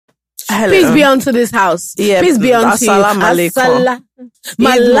Hello. Peace be unto this house. Yeah, peace be unto you. Assalamu alaikum.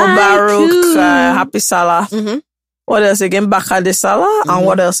 Eid Mubarak, happy Salah. Mm-hmm. What else again? Bakade Salah. And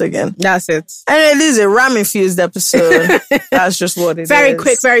what else again? That's it. Anyway, this is a ram-infused episode. That's just what it is. Very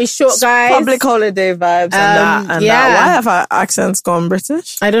quick, very short, guys. Public holiday vibes and that. And yeah. that. Why have our accents gone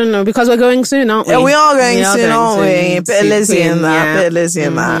British? I don't know, because we're going soon, aren't we? Yeah, we are going soon, aren't we? Bit of Lizzie in that. Yeah. Bit of Lizzie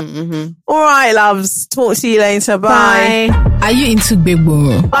in that. Mm-hmm. All right, loves. Talk to you later. Bye. Are you into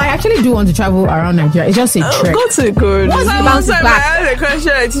Bebo? I actually do want to travel around Nigeria. It's just a trek. Go to good. What's the bounce I back? asked a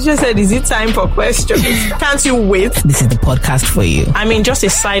question. The teacher said, "Is it time for questions? Can't you wait?" This is the podcast for you. I mean, just a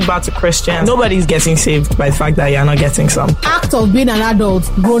sidebar to Christians. Nobody's getting saved by the fact that you're not getting some. Act of being an adult,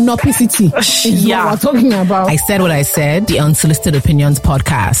 grown-upicity. is Yeah. what we're talking about. I said what I said. The Unsolicited Opinions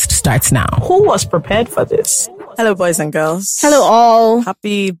podcast starts now. Who was prepared for this? Hello, boys and girls. Hello, all.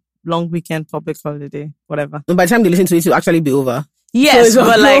 Happy long weekend, public holiday, whatever. By the time they listen to it, it'll actually be over. Yes, So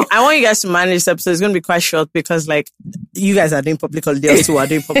but like, I want you guys to manage this episode. It's going to be quite short because like, you guys are doing public holiday, us two are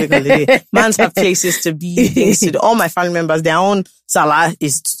doing public holiday. Mans have places to be, things to do. All my family members, their own Salah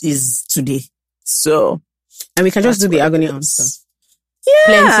is today. So. And we can just do the agony aunt stuff.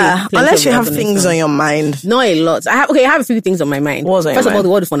 Yeah. Plenty Unless of you have agony things stuff. on your mind. Not a lot. I have a few things on my mind. What's on your First of all, mind?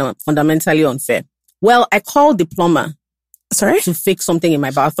 the word is fundamentally unfair. Well, I called the plumber Sorry? to fix something in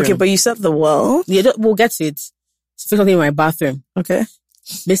my bathroom. Okay, but you said the well. Yeah, we'll get to it. To fix something in my bathroom. Okay.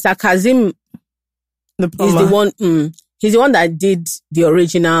 Mr. Kazim The is plumber. the one. He's the one that did the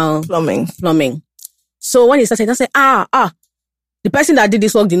original Plumbing. So when he started, I said, the person that did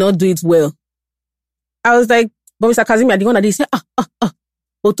this work did not do it well. I was like, but Mr. Kazim, you're the one that did. He said,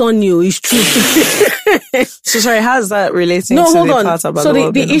 but on you, it's true. So sorry, how's that relating No, to hold the on. part about So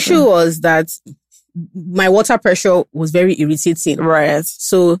the the issue was that my water pressure was very irritating. Right.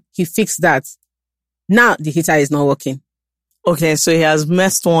 So he fixed that. Now the heater is not working. Okay, so he has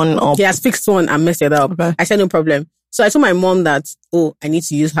messed one up. He has fixed one and messed it up. Okay. I said, no problem. So I told my mom that, I need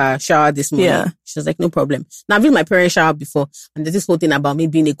to use her shower this morning. Yeah. She was like, no problem. Now I've used my parents' shower before, and there's this whole thing about me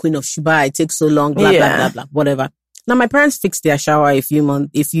being a queen of Shuba. It takes so long, blah, blah, blah, blah, whatever. Now my parents fixed their shower a few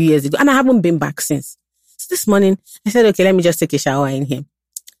years ago, and I haven't been back since. So this morning, I said, okay, let me just take a shower in here.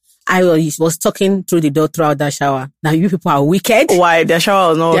 I was talking through the door throughout that shower. Now you people are wicked. Why? Their shower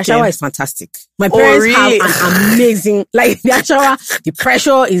was not Their working. shower is fantastic. My parents really? have an amazing, like their shower, the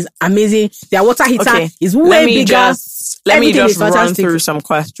pressure is amazing. Their water heater is way bigger. Let me Everything just is run fantastic. through some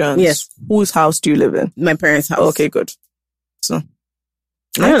questions. Yes. Whose house do you live in? My parents' house. Okay, good. So, I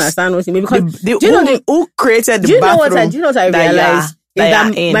don't understand what you mean because who created the do you know bathroom? what I realized?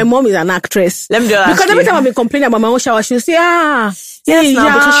 My mom is an actress. Let me just ask Because every you. time I've been complaining about my own shower, she'll say, Yes,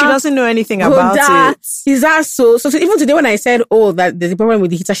 now because she doesn't know anything about it. Is that so? So even today when I said, that there's a problem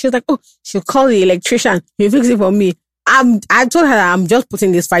with the heater, she was like, she'll call the electrician. He'll fix it for me. I told her that I'm just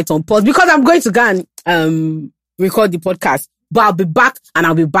putting this fight on pause because I'm going to go and record the podcast. But I'll be back and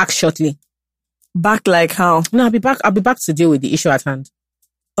I'll be back shortly. Back like how? No, I'll be back to deal with the issue at hand.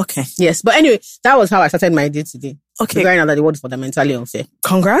 Okay. Yes. But anyway, that was how I started my day today. Okay. Figuring out that the word is fundamentally unfair.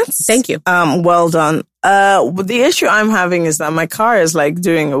 Congrats. Thank you. Well done. The issue I'm having is that my car is like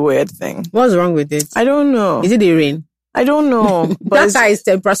doing a weird thing. What's wrong with it? I don't know. Is it the rain? I don't know. But That guy is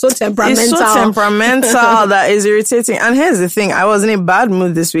so temperamental. It's so temperamental that is irritating. And here's the thing. I was in a bad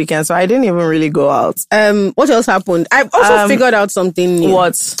mood this weekend, so I didn't even really go out. What else happened? I've also figured out something new.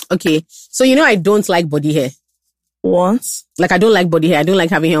 What? Okay. So, I don't like body hair. What? Like, I don't like body hair. I don't like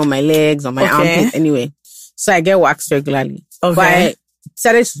having hair on my legs, on my armpits, anyway. So, I get waxed regularly. Okay. But I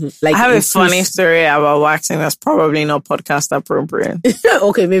started to, I have a funny story about waxing that's probably not podcast appropriate.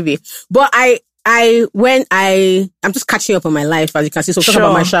 Okay, maybe. But I'm just catching up on my life, as you can see. So, talking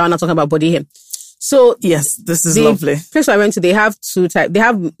about my shower, not talking about body hair. So, yes, this is lovely. Place I went to, they have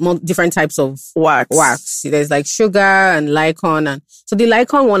different types of wax. There's like sugar and Lycon. And so the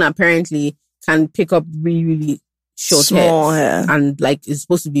Lycon one apparently can pick up really, really short small hair. And like, it's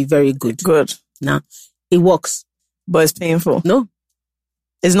supposed to be very good. Good. Now, it works. But it's painful. No.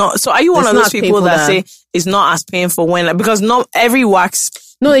 It's not. So are you one of those people that say it's not as painful because not every wax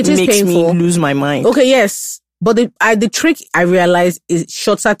it is makes painful. me lose my mind. Okay, yes. But the trick I realized is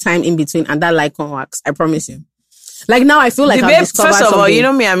shorter time in between and that Lycon wax. I promise you. Like now I feel like I've discovered first of all, something. you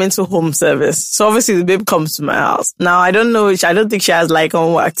know me, I'm into home service. So obviously the babe comes to my house. Now I don't think she has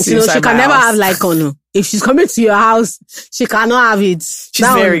Lycon wax. She can never have Lycon. If she's coming to your house, she cannot have it. She's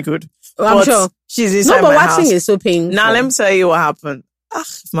very good. I'm sure. She's inside but my waxing house. is so painful. Now let me tell you what happened.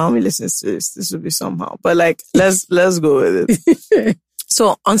 If mommy listens to this will be somehow. But like, let's go with it.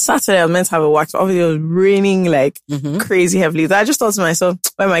 So on Saturday, I was meant to have a wax. Obviously, it was raining like crazy heavily. So I just thought to myself,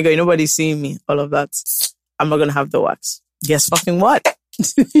 where am I going? Nobody's seeing me. All of that. I'm not going to have the wax. Guess fucking what?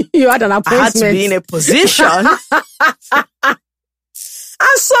 You had an appointment. I had to be in a position.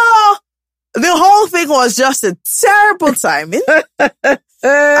 And so the whole thing was just a terrible timing. And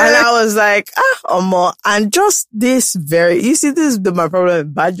I was like, Omo. And just this you see, this is my problem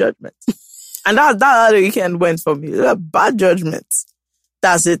with bad judgment. And that other weekend went for me. Bad judgment.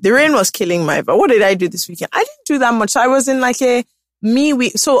 That's it. The rain was killing my vibe. What did I do this weekend? I didn't do that much. I was in like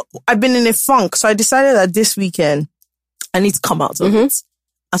week. So I've been in a funk. So I decided that this weekend I need to come out of it.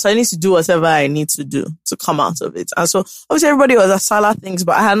 And so I need to do whatever I need to do to come out of it. And so obviously everybody was at Salah things,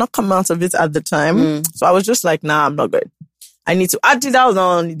 but I had not come out of it at the time. So I was just like, nah, I'm not good. I need to. Actually, that was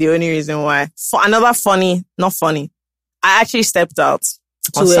not the only reason why. For another not funny. I actually stepped out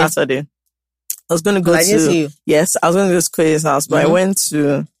on Saturday. I was going to go to, yes, I was going to go to Koye's house, but I went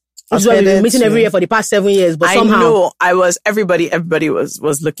to, This is what we've been meeting every year for the past 7 years, but somehow. I know, everybody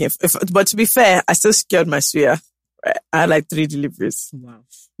was looking but to be fair, I still secured my suya. Right? I had like 3 deliveries. Wow.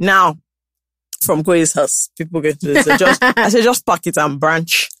 Now, from Koye's house, people get to this. I said, just pack it and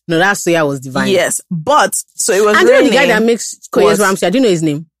branch. No, that suya was divine. Yes, but, so it was and raining. And the guy that makes Koye's ramsey, do you know his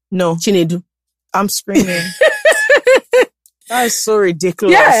name? No. Chinedu. I'm screaming. That is so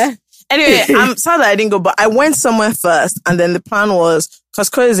ridiculous. Yeah. Anyway, I'm sad that I didn't go, but I went somewhere first, and then the plan was, because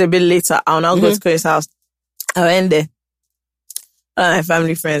Koye is a bit later, I'll now go to Koye's house. I went there. My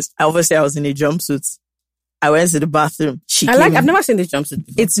family friends, obviously I was in a jumpsuit. I went to the bathroom. I've never seen this jumpsuit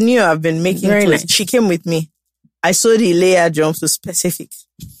before. It's new. I've been making very clothes. Nice. She came with me. I saw the layer jumpsuit specific.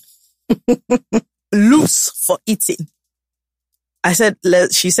 Loose for eating. I said,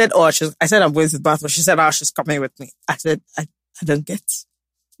 she said, I said, I'm going to the bathroom. She said, she's coming with me. I said, I don't get.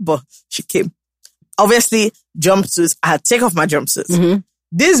 But she came. Obviously, jumpsuits. I had to take off my jumpsuits.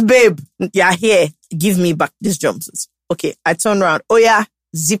 This babe, you're here. Give me back this jumpsuit. Okay, I turned around. Oh yeah,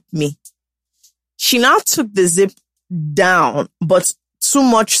 zip me. She now took the zip down, but too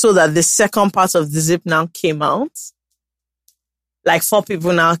much so that the second part of the zip now came out. Like 4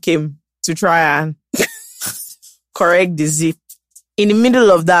 people now came to try and correct the zip. In the middle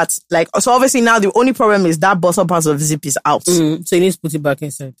of that, so obviously now the only problem is that bottom part of the zip is out. So you need to put it back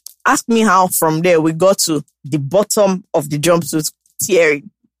inside. Ask me how from there we got to the bottom of the jumpsuit tearing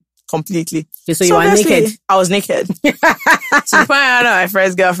completely. Okay, so you were naked? I was naked. So the point my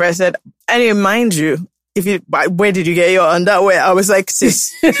friend's girlfriend said, anyway, mind you, where did you get your underwear? I was like,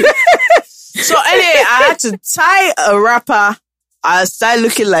 sis. So anyway, I had to tie a wrapper. I started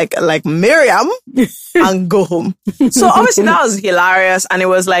looking like Miriam and go home. So obviously that was hilarious. And it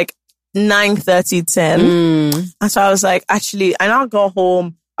was like 9:30, 10. And so I was like, actually, I now got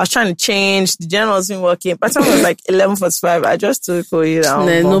home. I was trying to change. The journal wasn't working. By the time it was like 11:45, I just took Koye down.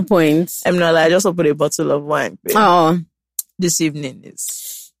 No point. I'm not like, I just opened a bottle of wine. Oh. This evening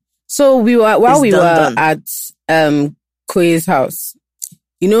is. So we were at Koye's house.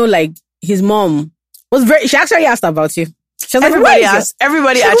 You know, like his mom was she actually asked about you. Everybody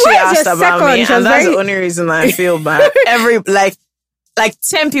actually asked about me, and that's the only reason I feel bad. Like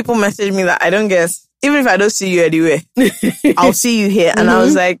 10 people messaged me that I don't guess. Even if I don't see you anywhere, I'll see you here. And I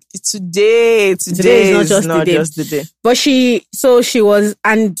was like, today is not just the day. But she was,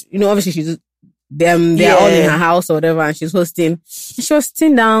 and you know, obviously they're all in her house or whatever, and she's hosting. And she was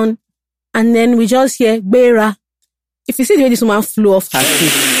sitting down, and then we just hear Bera. If you see the way this woman flew off her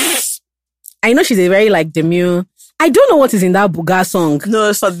feet, I know she's a very demure. I don't know what is in that Buga song. No,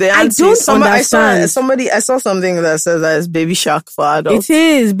 it's for the auntie. I don't understand. I saw something that says that it's Baby Shark for adults. It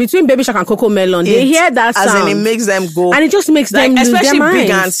is. Between Baby Shark and Coco Melon. They hear that sound. As in it makes them go. And it just makes them lose their minds. Especially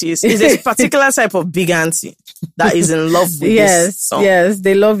big aunties. It's a particular type of big auntie that is in love with this song. Yes,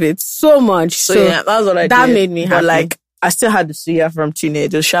 they love it so much. So yeah, that's what I did. That made me happy. But I still had the suya from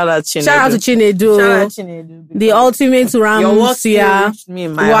Chinedu. Shout out Chinedu. Shout out to Chinedu. The ultimate ram suya. Reached me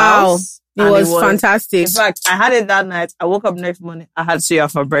in my house. It was fantastic. In fact, I had it that night. I woke up next morning. I had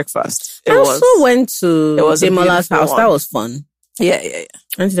suya for breakfast. I also went to Demola's house. That was fun. Yeah.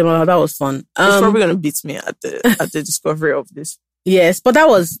 Went to Demola. That was fun. He's probably gonna beat me at the discovery of this. Yes, but that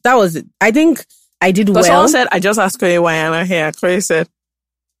was. I think I did well. Someone said I just asked Koye why I'm not here. Koye said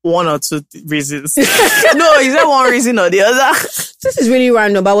 1 or 2 reasons. No, he said one reason or the other. This is really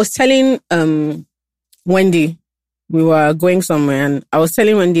random. But I was telling Wendy we were going somewhere, and I was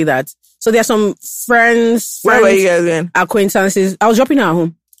telling Wendy that. So there are some friends. Where were you guys going? Acquaintances. I was dropping her at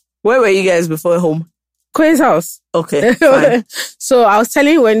home. Where were you guys before home? Koye's house. Okay, fine. So I was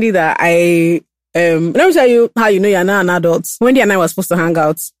telling Wendy that let me tell you how you know you're not an adult. Wendy and I were supposed to hang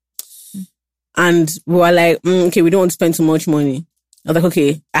out. And we were like, okay, we don't want to spend too much money. I was like,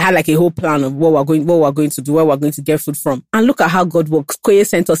 okay, I had like a whole plan of what we're going to do, where we're going to get food from. And look at how God works. Koye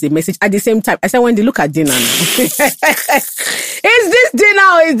sent us a message at the same time. I said, Wendy, look at dinner now. Is this dinner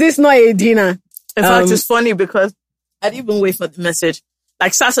or is this not a dinner? In fact, it's funny because I didn't even wait for the message.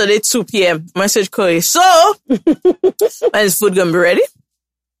 Like Saturday, 2 p.m., message Koye. So, when is food going to be ready?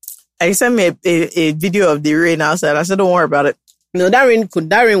 And he sent me a video of the rain outside. I said, don't worry about it. No, that rain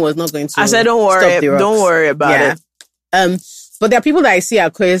was not going to. I said, don't worry about it. But there are people that I see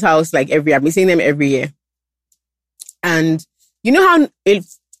at Koye's house like every year. I've been seeing them every year. And you know how a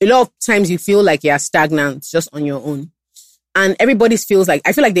lot of times you feel like you're stagnant just on your own. And everybody feels like,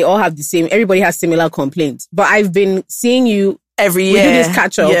 I feel like they all have everybody has similar complaints. But I've been seeing you every year. We do this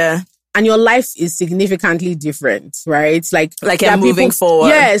catch up. Yeah. And your life is significantly different, right? It's like you're moving forward.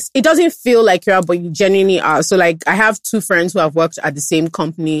 Yes. It doesn't feel like you are, but you genuinely are. So like I have 2 friends who have worked at the same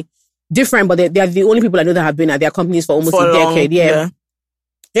company. Different, but they are the only people I know that have been at their companies for almost a decade. Yeah,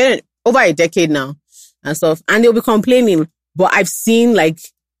 over a decade now and stuff. And they'll be complaining, but I've seen like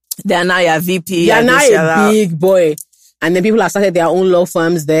they're now your VP. They're now a big boy, and then people have started their own law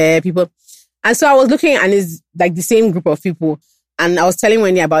firms there. And so I was looking, and it's like the same group of people, and I was telling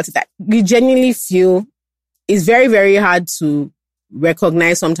Wendy about it that you genuinely feel it's very, very hard to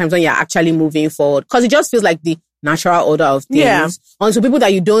recognize sometimes when you're actually moving forward because it just feels like the natural order of things. Yeah. And so people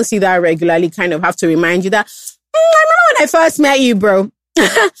that you don't see that regularly kind of have to remind you that, I remember when I first met you, bro.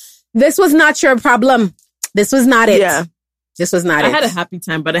 This was not your problem. This was not it. Yeah. This was not it. I had a happy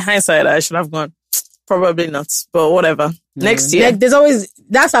time, but in hindsight, I should have gone, probably not, but whatever. Next year. There's always,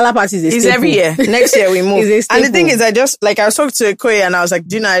 that Salah party is every year. Next year we move. And the thing is, I was talking to Koye and I was like,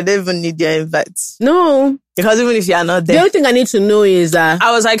 do you know, I don't even need your invites. No. Because even if you're not there. The only thing I need to know is that.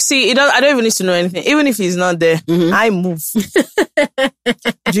 I was like, see, I don't even need to know anything. Even if he's not there, I move.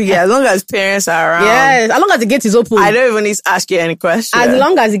 As long as parents are around. Yes, as long as the gate is open. I don't even need to ask you any questions. As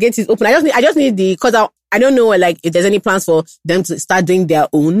long as the gate is open. I just need because I don't know like if there's any plans for them to start doing their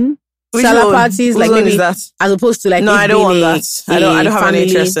own Salah parties. Like maybe as opposed to like. No, I don't want that. I don't have any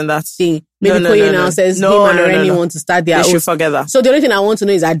interest in that thing. Maybe Koye now says him and anyone to start their own. They should forget that. So the only thing I want to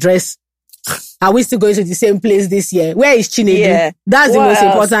know is address. Are we still going to the same place this year? Where is Chinedu? Yeah. That's the most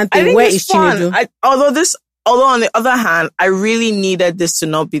important thing. Where is Chinedu? Although on the other hand, I really needed this to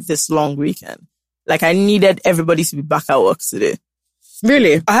not be this long weekend. Like I needed everybody to be back at work today.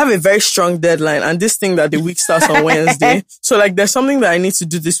 Really? I have a very strong deadline and this thing that the week starts on Wednesday. So like there's something that I need to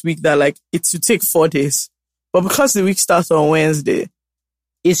do this week that like it should take 4 days. But because the week starts on Wednesday,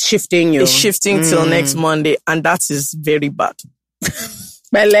 it's shifting till next Monday and that is very bad.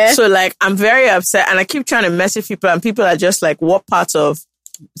 Bele. So like I'm very upset and I keep trying to message people and people are just like, what part of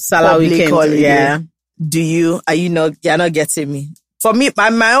Salah weekend you're not getting me. For me,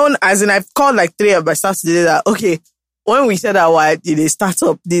 my own, as in I've called like 3 of my staff today that, okay, when we said that they start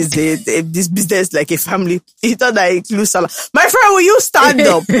up this business like a family, he thought that it includes Salah. My friend, will you stand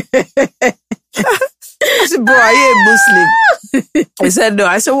up? I said, bro, are you a Muslim? He said, no.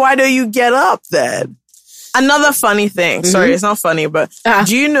 I said, why don't you get up then? Another funny thing. Sorry, it's not funny, but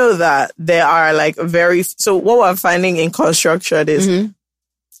do you know that there are like so what we're finding in construction is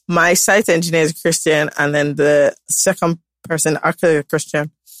my site engineer is Christian and then the second person, architect, Christian.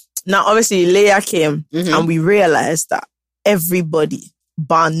 Now, obviously, Leah came and we realized that everybody,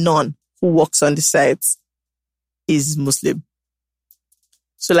 bar none, who works on the site is Muslim.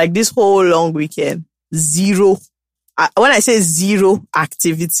 So like this whole long weekend, zero. When I say zero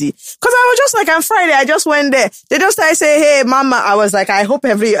activity, because I was just like on Friday, I just went there. They just started saying, hey, mama. I was like, I hope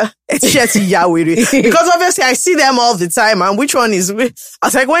it's Yahweh. Because obviously I see them all the time. And which one is, I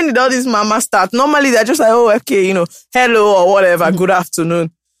was like, when did all these mama start? Normally they're just like, oh, okay, hello or whatever, good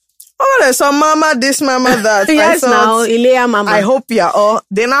afternoon. Oh, there's some mama, this mama, that. Yes, now, Ilea mama. I hope you're all,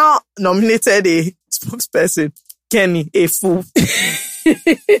 they now nominated a spokesperson, Kenny, a fool.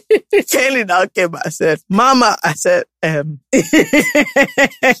 Kenny now came and said, Mama, I said,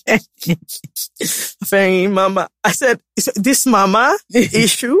 Mama, I said, this mama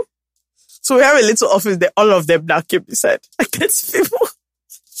issue. So we have a little office there, all of them now came beside. Like 30 people.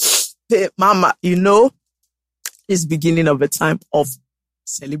 Hey, Mama, it's beginning of a time of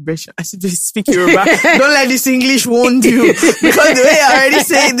celebration. I said, speak Yoruba. Don't let this English wound you. Because the way you're already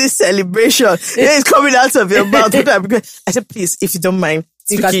saying this celebration, it's coming out of your mouth. I said, please, if you don't mind,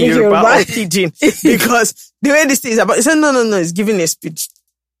 speaking Yoruba or Pidgin. Because the way this thing is about, he said, no, it's giving a speech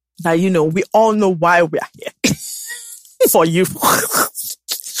that, we all know why we are here. For you.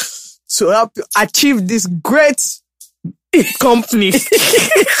 To help you achieve this great company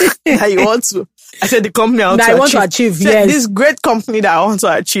that you want to. I said the company I want to achieve. Yes. This great company that I want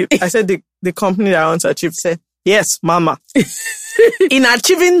to achieve. I said the company that I want to achieve. Said Yes, Mama. In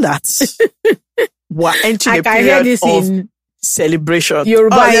achieving that, we're entering a period of celebration.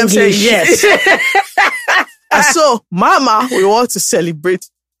 Yoruba All of them say English. yes. And so, Mama, we want to celebrate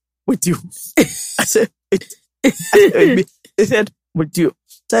with you. I said, they said, with you.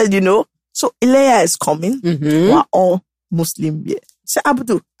 So, so Ileya is coming. We're all Muslim here. Say,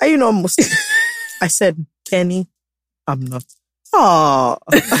 Abdul, are you not Muslim? I said, Kenny, I'm not. Oh,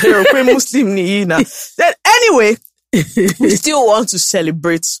 you're a Muslim. Then anyway, we still want to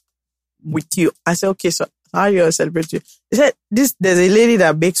celebrate with you. I said, okay, so how are you going to celebrate you? He said, there's a lady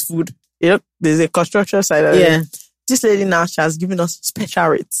that bakes food. There's a construction site. Yeah. This lady now, she has given us special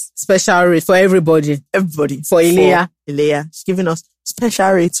rates. Special rate for everybody. Everybody. For Ileya. She's giving us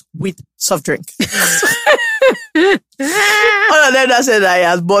special rates with soft drink. All of them that said that he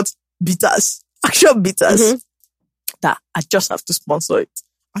has bought bitters, action bitters, that I just have to sponsor it.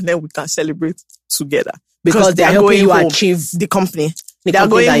 And then we can celebrate together. Because they are helping you achieve the company. The they are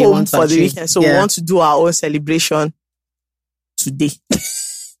company going that home for the weekend. So we want to do our own celebration today.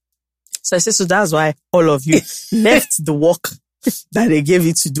 So I said, so that's why all of you left the work that they gave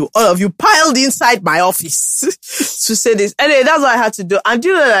you to do. All of you piled inside my office to say this. Anyway, that's what I had to do. And do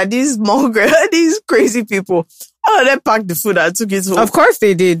you know that these crazy people, all of them packed the food and took it home. Of course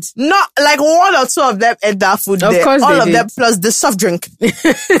they did. Not like one or two of them ate that food there. Of course all they of did. them plus the soft drink. Plus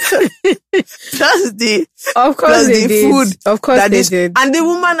the food. Of course they did. And the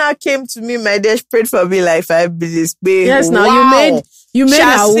woman now came to me, my dear, she prayed for me like 5 minutes. Yes, now wow. you made she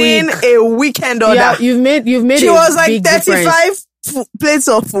has a seen week. a weekend order. Yeah, you've made she a was like big 35 plates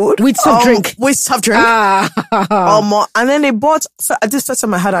of food with soft drink. With soft drink. Or more. And then they bought, this first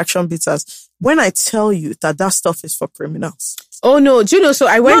time I had action bitters. When I tell you that stuff is for criminals. Oh no, do you know, so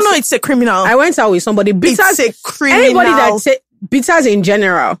I went. No, it's a criminal. I went out with somebody. Bitters, it's a criminal. Anybody that say bitters in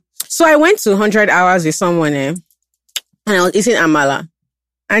general. So I went to 100 hours with someone, and I was eating amala.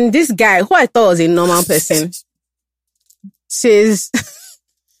 And this guy, who I thought was a normal person, says,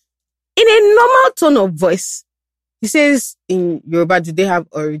 in a normal tone of voice, he says, in Yoruba, do they have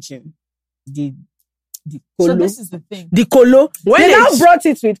origin? The kolo. So this is the thing. The kolo. When they now brought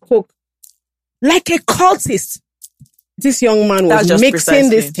it with Coke. Like a cultist. This young man was mixing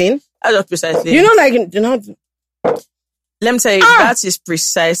this thing. That's just precisely. Let me tell you, that is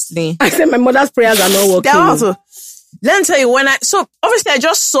precisely. I said my mother's prayers are not working. Let me tell you, so obviously I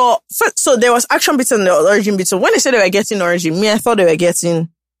just saw, so there was action bitter and there was origin bitter. When they said they were getting origin, I thought they were getting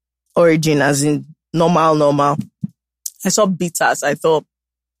origin as in normal. I saw bitters. I thought,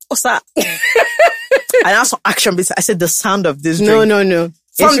 what's that? And I saw action bitter. I said the sound of this drink. No.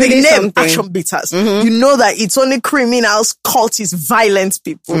 From it's the really name, something. action bitters, you know that it's only criminals, cultists, violent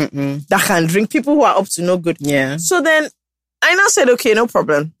people that can drink, people who are up to no good. Yeah. So then I now said, okay, no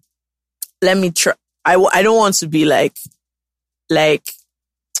problem. Let me try. I don't want to be like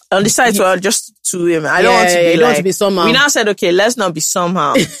on the side, so just to him. I don't want to be want to be somehow. We now said, okay, let's not be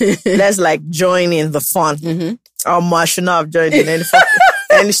somehow. Let's like join in the fun. I should not have joined in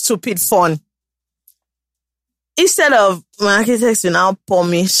any stupid fun. Instead of my architects, they now pour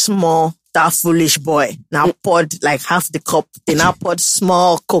me small, that foolish boy. Now poured like half the cup. They now poured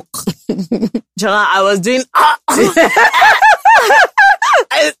small Coke. Jonah, I was doing, I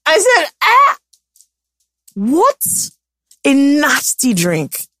said, what? A nasty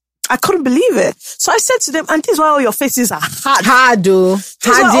drink. I couldn't believe it. So I said to them, and this is why all your faces are hard. Hard, though. This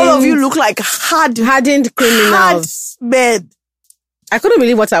is why all of you look like hardened criminals. Bed. I couldn't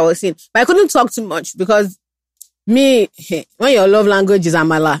believe what I was seeing. But I couldn't talk too much because when your love language is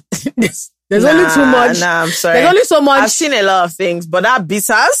amala, there's only too much. Nah, I'm sorry. There's only so much. I've seen a lot of things, but that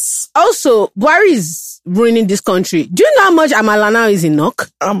bitters. Also, Buhari is ruining this country. Do you know how much amala now is in NOK?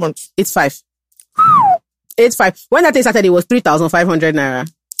 How much? It's 5. It's 5. When that thing started, it was 3,500 naira.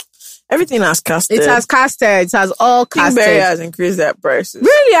 Everything has casted. It has casted. It has all casted. Pinkberry has increased their prices.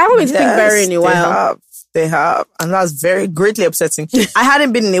 Really? I haven't been to Pinkberry in a while. They have. And that's very greatly upsetting. I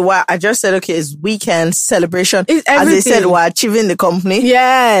hadn't been in a while. I just said, okay, it's weekend celebration. It's as everything. they said, we're achieving the company.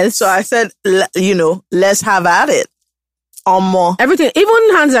 Yes. So I said, let's have at it. Or more. Everything.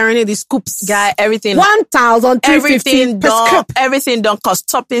 Even hands are in the scoops. Guy, everything. 1,350 per scoop. Everything done. Cause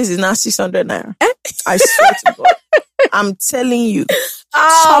toppings is now 600 naira. I swear to God. I'm telling you.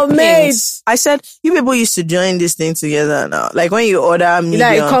 Oh, toppings. mate. I said, you people used to join this thing together now. Like when you order medium.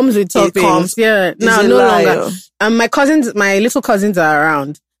 Yeah, it comes with toppings. Yeah. No longer. My little cousins are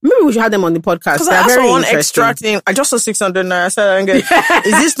around. Maybe we should have them on the podcast. Because I asked for one extra thing. I just saw 600 naira. I said,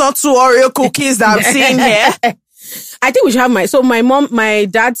 is this not 2 Oreo cookies that I'm seeing here? I think we should have my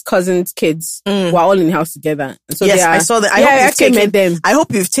dad's cousin's kids were all in the house together. And so yes, I saw that. I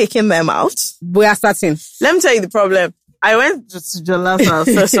hope you've taken them out. We are starting. Let me tell you the problem. I went to Jola's house,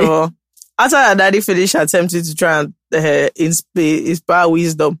 first of all. After her daddy finished attempting to try and inspire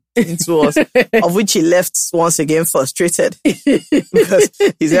wisdom into us, of which he left once again frustrated because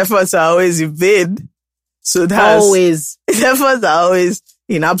his efforts are always in vain. So his efforts are always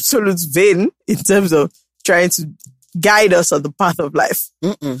in absolute vain in terms of trying to guide us on the path of life.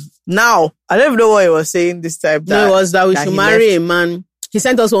 Now, I don't even know what he was saying this time. No, it was that we should marry a man. He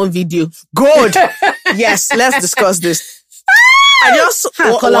sent us one video. Good. Yes, let's discuss this. I just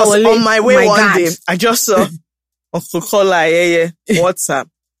was on my way one day. I just saw Uncle Kola WhatsApp.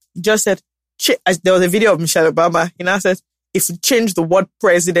 He just said, there was a video of Michelle Obama. He now said, if you change the word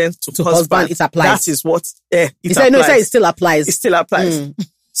president to husband, it applies. That is what he said. No, he said it still applies. It still applies.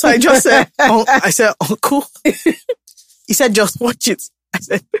 So I just said, I said, Uncle. He said, just watch it. I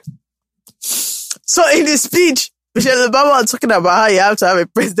said, so in his speech, Michelle Obama was talking about how you have to have a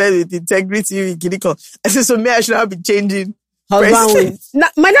president with integrity. I said, so me, I should not be changing. My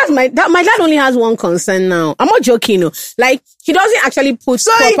dad only has one concern now. I'm not joking. No. Like, he doesn't actually put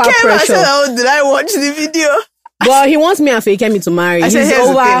proper he came pressure. And said, oh, did I watch the video? But he wants me and Fekemi to marry. He's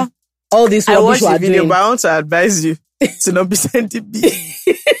over all this rubbish we are doing. But I want to advise you to not be sending me.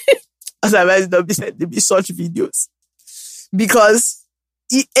 As I advise you not be sending me such videos. Because,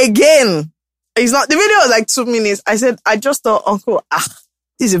 again, it's not, the video was like 2 minutes. I said, I just thought, Uncle,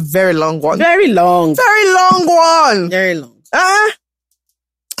 this is a very long one. Very long. Very long one. Very long.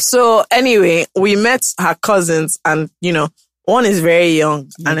 So anyway, we met her cousins and, one is very young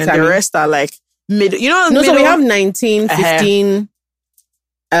and then the rest are like middle. So we have 19, 15,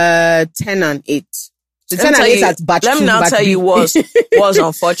 10 and 8. So 10 and 8 at batch 2. Let me now tell you was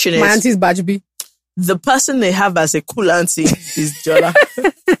unfortunate. My auntie's batch B. The person they have as a cool auntie is Jola.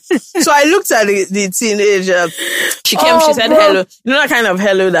 So I looked at the teenager. She came, she said hello. You know that kind of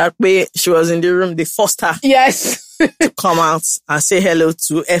hello that way she was in the room, they forced her. Yes. To come out and say hello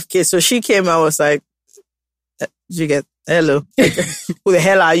to FK. So she came and was like, you get hello. Who the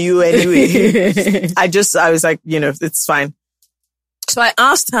hell are you anyway? I was like, it's fine. So I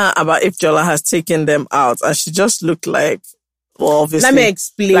asked her about if Jola has taken them out and she just looked like, well, obviously. Let me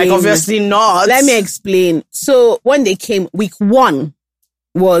explain. Like, obviously not. Let me explain. So when they came, week 1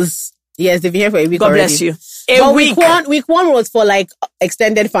 was, yes, they've been here for a week already. God bless you. Week one was for like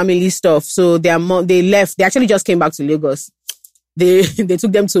extended family stuff. So their mom, they left. They actually just came back to Lagos. They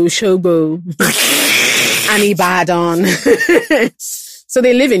took them to Shogo and Ibadan. So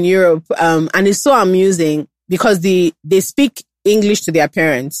they live in Europe. And it's so amusing because they speak English to their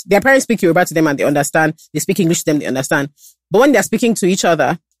parents. Their parents speak Yoruba to them and they understand. They speak English to them, they understand. But when they're speaking to each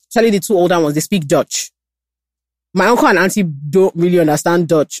other, especially the two older ones, they speak Dutch. My uncle and auntie don't really understand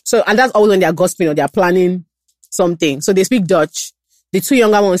Dutch. So, and that's always when they're gossiping or they're planning something. So they speak Dutch. The two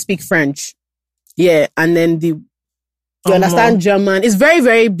younger ones speak French. Yeah. And then they understand German. It's very,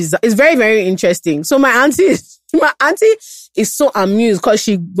 very bizarre. It's very, very interesting. So my auntie is so amused because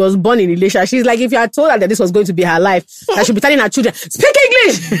she was born in Elisha. She's like, if you had told her that this was going to be her life, that she'd be telling her children, speak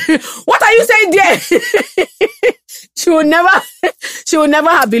English. What are you saying there? She would never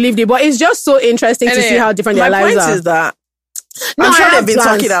have believed it. But it's just so interesting to see how different their lives are. My point is that I'm sure they've been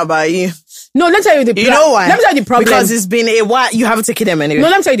talking about you. No, let me tell you the problem. You know why? Let me tell you the problem. Because it's been a while. You haven't taken them anyway. No,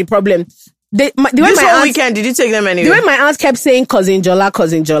 let me tell you the problem. This weekend, did you take them anyway? The way my aunt kept saying cousin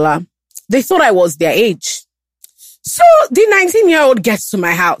Jola, they thought I was their age. So the 19-year-old gets to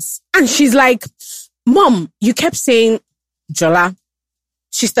my house and she's like, Mom, you kept saying Jola.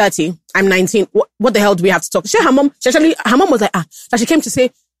 She's 30. I'm 19. What the hell do we have to talk? Her mom was like, that she came to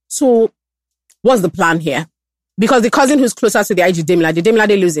say, so what's the plan here? Because the cousin who's closer to the IG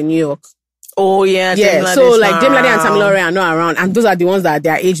Demilade lives in New York. Oh yeah. Yeah. So like Demilade and Tamilore are not around and those are the ones that are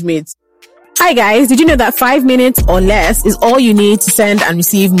their age mates. Hi guys, did you know that 5 minutes or less is all you need to send and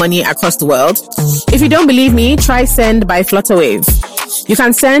receive money across the world? If you don't believe me, try Send by Flutterwave. You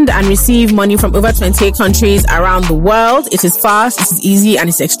can send and receive money from over 28 countries around the world. It is fast, it is easy, and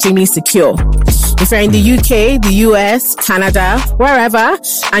it's extremely secure. If you're in the UK, the US, Canada, wherever,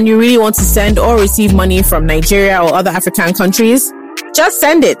 and you really want to send or receive money from Nigeria or other African countries, just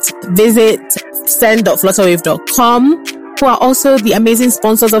send it. Visit send.flutterwave.com, who are also the amazing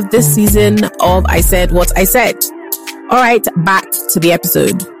sponsors of this season of I Said What I Said. All right, back to the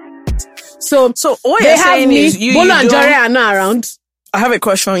episode. So what they you're have saying me, is Bolo and Jare are not around. I have a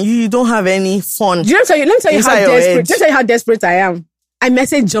question. You don't have any fun. Let me tell you how desperate I am. I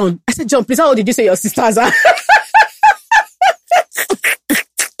messaged John. I said, John, please, how old did you say your sisters are?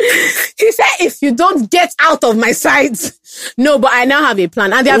 He said, if if you don't get out of my sight. No, but I now have a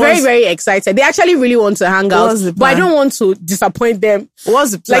plan. And they are very, very excited. They actually really want to hang out. But I don't want to disappoint them.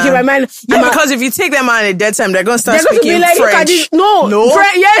 What's the plan? Like in my mind. Yeah, because if you take them out at a dead time, they're going to start speaking like, French. No.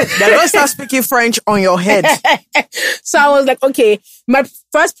 Yes. They're going to start speaking French on your head. So I was like, okay. My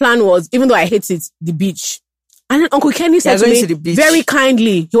first plan was, even though I hate it, the beach. And then Uncle Kenny said to me, very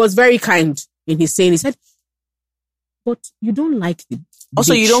kindly, he was very kind in his saying, he said, but you don't like the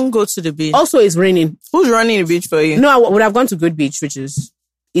also, beach. You don't go to the beach. Also, it's raining. Who's running the beach for you? No, I would have gone to Good Beach, which is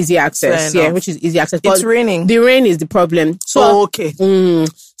easy access. Yeah, which is easy access. But it's raining. The rain is the problem. So, okay.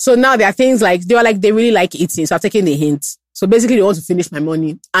 So now there are things like, they really like eating. So I've taken the hint. So basically they want to finish my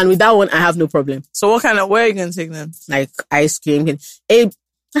money. And with that one, I have no problem. So where are you going to take them? Like ice cream.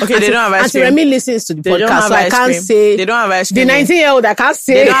 Okay, they don't have ice cream. Auntie Remy listens to the podcast, so I can't say. They don't have ice cream. The 19-year-old, I can't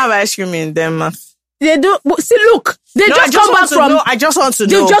say. They don't have ice cream in Denmark. They do. See, look. They just come back from. I just want to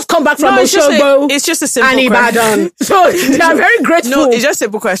know. They just come back from Oshogbo. It's just a simple and Ibadan. question. So they are very grateful. No, it's just a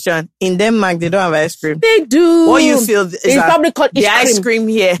simple question. In Denmark, they don't have ice cream. They do. What you feel is it's that probably called the ice cream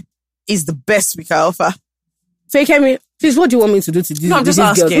here is the best we can offer. Fake me. Please, what do you want me to do to these, no, I'm just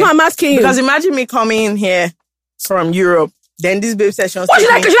asking. Girls? No, I'm asking you. Because imagine me coming in here from Europe. Then this babe session. What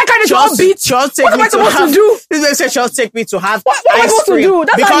should I kind of what am I supposed to do? This babe session take me to have what am I supposed to do?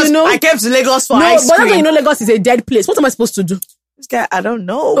 That's because how you know. I kept to Lagos for ice cream. But that's how you know Lagos is a dead place. What am I supposed to do? This guy, I don't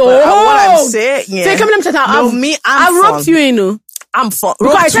know. But what I'm saying, yeah. So let me tell you, I roped you in. I'm fun.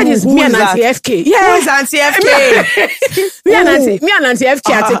 Because I said it's me and Auntie FK. Yeah. Who is Auntie FK? me and Auntie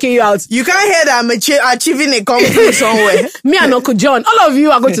FK are taking you out. You can't hear that I'm achieving a complete somewhere. Me and Uncle John. All of you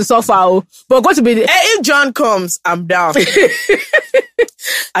are going to suffer. But going to be if John comes, I'm down.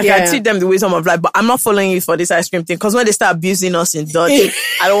 I can teach them the wisdom of life, but I'm not following you for this ice cream thing. Because when they start abusing us in Dutch,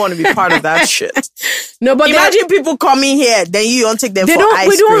 I don't want to be part of that shit. No, but imagine people coming here, then you don't take them for ice cream.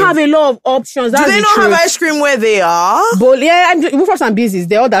 We don't have a lot of options. That's do they not have ice cream where they are? But yeah, Woofers and Bees,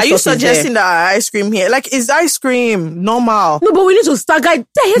 they're all that. Are you suggesting that ice cream here? Like, is ice cream normal? No, but we need to start, guys.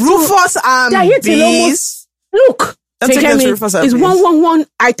 Rufus and Bees. Look, it's 111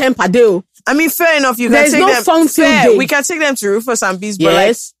 item per day. I mean, fair enough. You can take them. Fun fair. We can take them to Rufus and Bees, but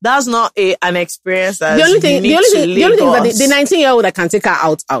like, that's not an experience. That's the only thing is that the 19-year-old I can take her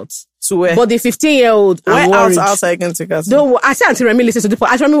out. To where? But the 15-year-old, where out I can take her to? No, I said Auntie Remy listens to the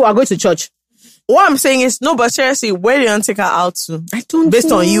podcast. Auntie Remy, we are going to church. What I'm saying is, no, but seriously, where do you want to take her out to? I don't know.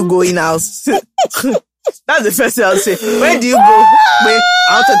 Based on you going out. That's the first thing I'll say. Where do you go? Wait,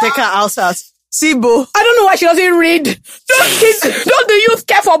 I want to take her out. See, Bo. I don't know why she doesn't read. Don't the youth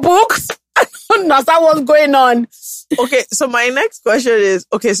care for books? I don't understand what's going on. Okay, so my next question is,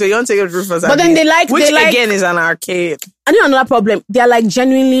 okay, so you want to take it to Rufus but then which again is an arcade. I know another problem. They are like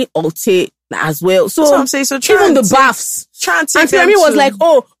genuinely alte as well. So I'm saying, so even the baths. Auntie Remy was like,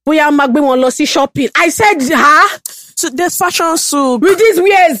 oh, we are magbe one lossy shopping. I said, huh? So there's fashion souk. With these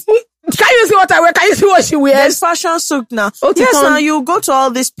wears. Can you see what I wear? Can you see what she wears? There's fashion souk now. Yes, now you go to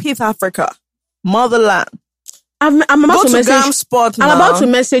all this Pith Africa, Motherland. I'm about to message Sport now. I'm about to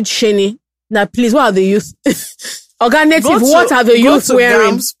message Shani. Now, please, what are the youth? Organic, what are the youth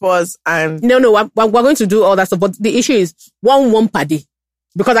wearing? Sports and no, we're going to do all that stuff. But the issue is one per day.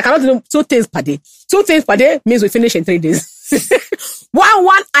 Because I cannot do 2 things per day. 2 things per day means we finish in 3 days.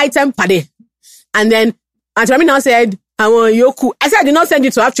 one item per day. And then, Auntie Remy now said, I want Yoku. I said I did not send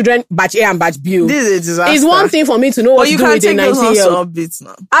you to have children batch A and batch B. This is a disaster. It's one thing for me to know what to do with a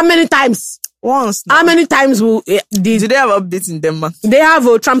 19-year-old. How many times? Once now. How many times will do they have updates in Denmark? They have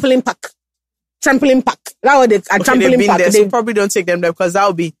a trampoline park. Trampoline park. That was a trampoline park. They probably don't take them there because that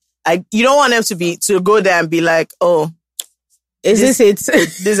would be like, you don't want them to go there and be like, oh, is this it?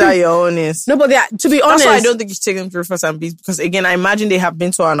 These are your own. No, but to be honest, that's why I don't think you should take them to Rufus and Bees because again, I imagine they have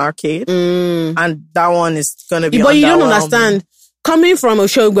been to an arcade and that one is gonna be. But you don't understand. Coming from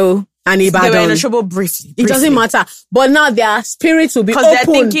Oshogbo and Ibadan, they were in Oshogbo briefly. It doesn't matter. But now their spirits will be open. Because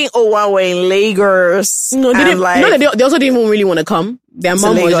they're thinking, oh, wow, we're in Lagos. No, they also didn't even really want to come. Their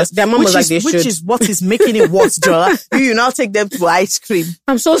mom was like, they should. Which is what is making it worse, Jora. You now take them to ice cream.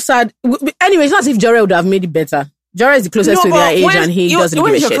 I'm so sad. Anyway, it's not as if Jora would have made it better. Jora is the closest to their age and he doesn't give a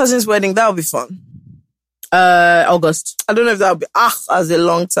shit. When is your cousin's wedding? That would be fun. August. I don't know if that would be as a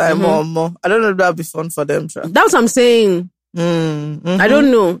long time or more. I don't know if that would be fun for them. Sure. That's what I'm saying. I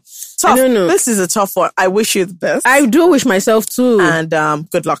don't know. Tough. I don't know. This is a tough one. I wish you the best. I do wish myself too. And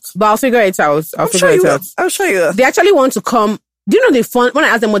good luck. But I'll figure it out. I'll I'll show you. They actually want to come. Do you know when I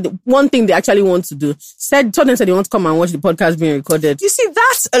asked them what one thing they actually want to do, told them they want to come and watch the podcast being recorded. You see,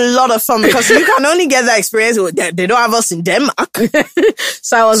 that's a lot of fun because you can only get that experience. They don't have us in Denmark.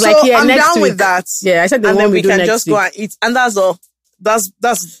 So I was like, yeah, I'm next down week. with that. Yeah, I said and then we can just go and eat. And that's all.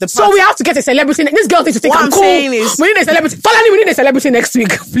 the So part. we have to get a celebrity. This girl needs to think What I'm I'm cool. saying is- We need a celebrity. Finally, we need a celebrity next week,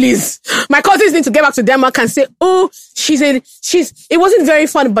 please. My cousins need to get back to Denmark and say, oh, it wasn't very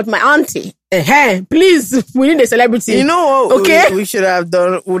fun, but my auntie, please, we need a celebrity. You know what Okay. we should have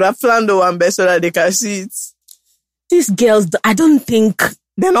done? We would have planned the one best so that they can see it. These girls, I don't think,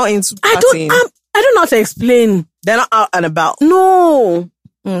 They're not into I partying. don't know how to explain. They're not out and about. No,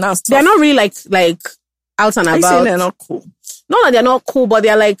 That's tough. they're not really like out and I say about. they're not cool. Not that they're not cool, but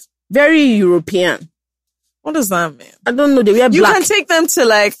they're like very European. What does that mean? I don't know. They wear You black. can take them to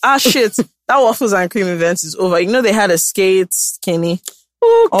like, shit, that waffles and cream event is over. You know they had a skate skinny.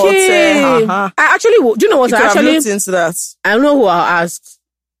 Okay. I I actually, do you know what? You could have Actually, looked into that. I don't know who I'll ask.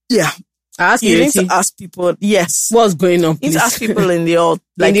 Yeah. I'll ask You need Ireti. to ask people. Yes. What's going on, You need please? to ask people in the old,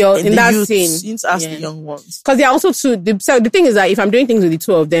 like in the that youths. scene. You need to ask Yeah. the young ones. Because they are also too. So the thing is that if I'm doing things with the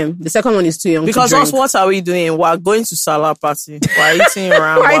two of them, the second one is too young Because to drink. us, what are we doing? We're going to Salah party. We're eating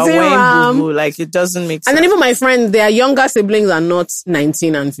ram. We're We're eating wearing ram. boo-boo. Like, it doesn't make sense. And then even my friends, their younger siblings are not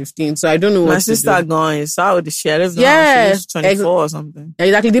 19 and 15. So I don't know what My to sister do. gone is out the shit. I don't know. Yeah. She's 24 or something.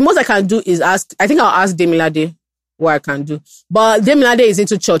 Exactly. The most I can do is ask. I think I'll ask Demilade what I can do. But Demilade is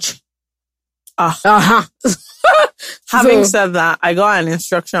into church. Having So- said that, I got an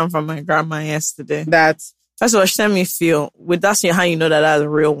instruction from my grandma yesterday. That. First of all, she sent me fuel. With that, how you know that that's a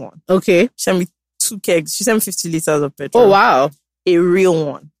real one. Okay. She sent me 2 kegs. She sent me 50 liters of petrol. Oh, wow. A real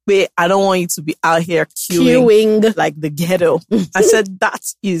one. But I don't want you to be out here queuing Queuing. like the ghetto. I said,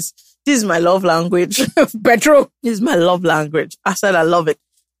 this is my love language. Petrol. This is my love language. I said, I love it.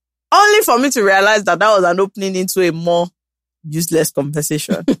 Only for me to realize that was an opening into a more useless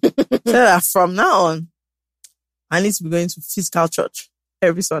conversation. So that from now on, I need to be going to physical church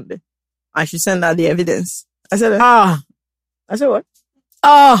every Sunday. I should send out the evidence. I said, I said, what?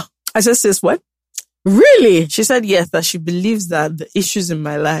 I said, sis, what? Really? She said, yes, that she believes that the issues in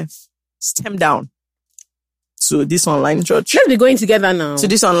my life stem down to this online church. Let's be going together now. To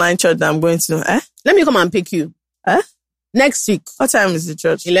this online church that I'm going to. Let me come and pick you. Next week, What time is the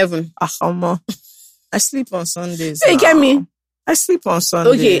church? 11. I sleep on Sundays. So you get me? I sleep on Sunday.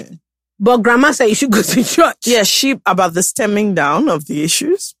 Okay. But grandma said you should go to church. Yeah, about the stemming down of the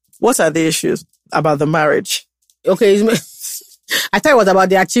issues. What are the issues about the marriage? Okay. I thought it was about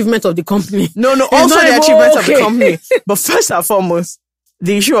the achievement of the company. No, It's also not the even achievement of the okay. company. But first and foremost,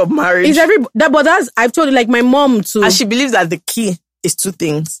 the issue of marriage. But that's, I've told you, like my mom too. And she believes that the key is 2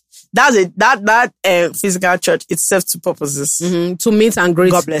 things. That's it. That physical church, it serves 2 purposes. To meet and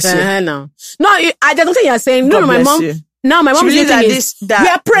greet. God bless you. No, I don't think you're saying. No, God my bless mom. you. No, my mom She is believes saying that we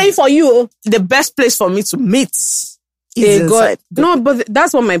are praying for you. The best place for me to meet is God. inside. No, but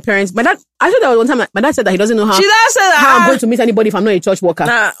that's what my parents. My dad. I thought that one time. My dad said that he doesn't know how. She does say that. How I'm going to meet anybody if I'm not a church worker.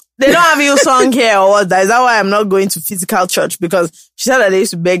 Nah, they don't have you song here or what? Is that why I'm not going to physical church? Because she said that they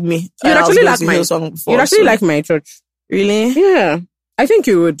used to beg me. You'd actually like my song before. You'd actually like my church. Really? Yeah, I think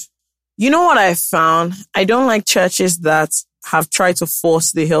you would. You know what I found? I don't like churches that have tried to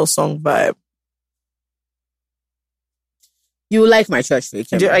force the Hillsong vibe. You like my church,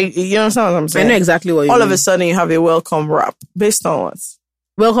 Faith. You understand what I'm I saying? know exactly what you All mean. of a sudden, you have a welcome rap. Based on what?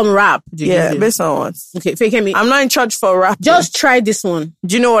 Welcome rap. Do you Yeah, do? based on what? Okay, Faith, me. I'm not in church for rap. Just try this one.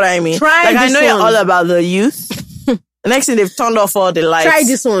 Do you know what I mean? Try like, I this know you're one. all about the youth. The next thing, they've turned off all the lights. Try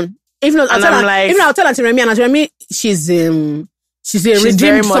this one. If not, And I'm like- I'll tell Auntie Remy, and Auntie Remy, she's a She's redeemed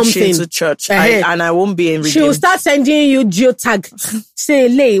very much something. into church. Uh-huh. And I won't be in redeemed. She will start sending you geotag. Say,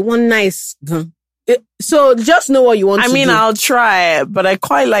 lay one nice gun. So just know what you want to do. I'll try, but I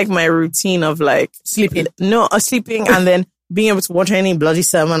quite like my routine of like Sleeping. Sleeping and then being able to watch any bloody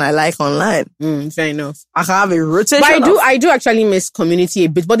sermon I like online. Fair enough. I can have a rotation. But I do actually miss community a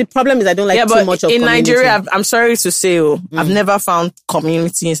bit. But the problem is I don't like too but much of in community. Nigeria, I'm sorry to say, I've never found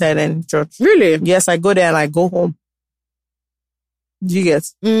community inside any church. Really? Yes, I go there and I go home. Do you get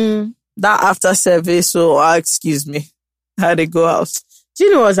that after service? So excuse me, how they go out? Do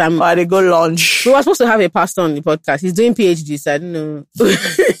you know what Or they go lunch? we were supposed to have a pastor on the podcast. He's doing PhD, so I don't know.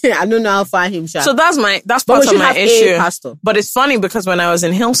 I don't know how far him shall. So that's but part we of should my have a issue. pastor. But it's funny because when I was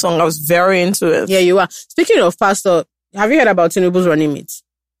in Hillsong, I was very into it. Yeah, you are. Speaking of pastor, have you heard about Tinubu's running mate?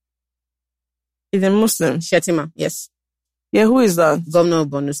 He's a Muslim. Shetima, yes. Yeah, who is that? Governor of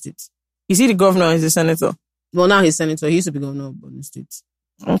Borno State. Is he the governor or is he the senator? Well, now he's senator. He used to be governor of Borno State.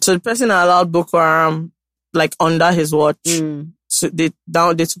 So the person that allowed Boko Haram, like under his watch, so they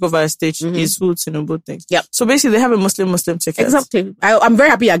took over a stage. Is who Tinubu thinks. Yep. So basically, they have a Muslim ticket. Exactly. I'm very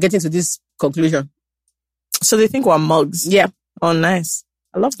happy you're getting to this conclusion. So they think we're mugs. Yeah. Oh, nice.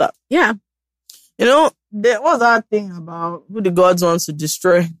 I love that. Yeah. You know, there was that thing about who the gods want to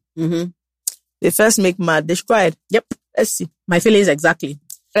destroy. Mm-hmm. They first make mad, they quiet. Yep. Let's see. My feelings exactly.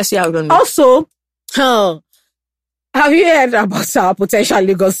 Let's see how it's going to be. Also, have you heard about our potential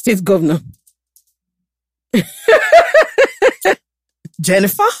Lagos State governor?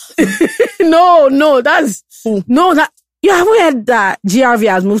 Jennifer? No, that's... Who? No, that... You haven't heard that GRV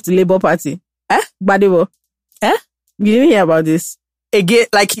has moved to Labour Party? Gbadebo? You didn't hear about this? Again,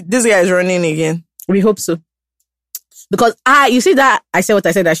 like this guy is running again. We hope so. Because you see that I said what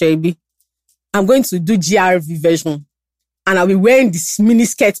I said that should be. I'm going to do GRV version. And I'll be wearing this mini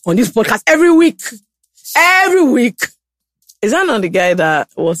skirt on this podcast every week. Every week. Is that not the guy that,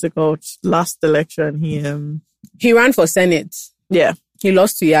 what's it called, last election? He ran for Senate. Yeah. He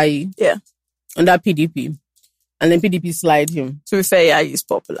lost to Yayi. Yeah. Under PDP. And then PDP slide him. To be fair, Yayi is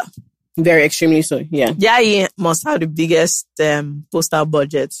popular. Very extremely so, yeah. Yayi must have the biggest postal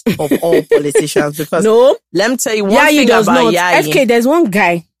budget of all politicians because no, let me tell you one Yayi thing does about not. Yayi. FK, there's one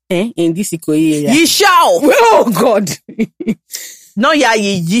guy in this Ikoyi area. Yishao! Oh God. No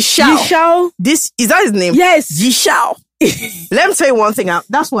Yayi, Yishao. Yishao? This, is that his name? Yes. Yishao. Let me tell you one thing.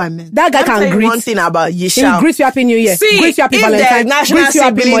 That's what I meant. That guy Let me can tell you greet. one thing about He Yishao. greets you Happy New Year. See, Greets you Happy if Valentine's. there's National Greets you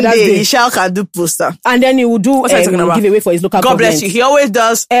Happy Sibling Mother's Day, Day. Yishao can do poster. And then he will do What's I talking about? giveaway for his local God bless government. you. He always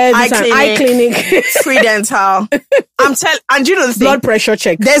does eye clinic, free dental. And you know the thing, Blood pressure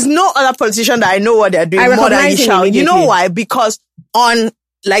check. there's no other politician that I know what they're doing I more than recognize him Yishao. You know immediately. why? Because on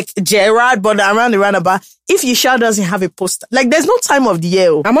like Gerard, but around the roundabout, if Yishao doesn't have a poster, like there's no time of the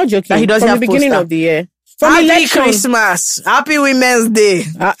year. I'm not joking. That he doesn't From have the beginning poster. of the year. From Happy election. Christmas, Happy Women's Day,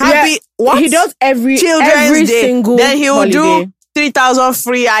 Happy Yeah, what? He does every Children's Day. single Then he will holiday. do 3,000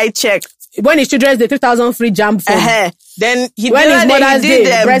 free eye check. When his children's day, 3,000 free jam phone. Then he When did, his Mother's Day,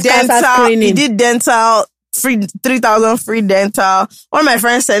 did breast cancer dental. screening. He did dental. Free 3,000 free dental. One of my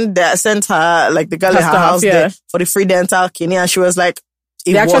friends sent her like the girl in her Her staff, house yeah. there for the free dental kidney, and she was like,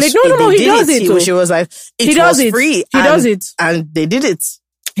 They actually- no, they he did does it too. She was like, He does was it. free. He and- does it. and they did it.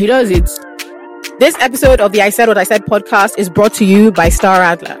 He does it. This episode of the I Said What I Said podcast is brought to you by Star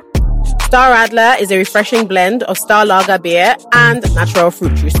Radler. Star Radler is a refreshing blend of Star Lager beer and natural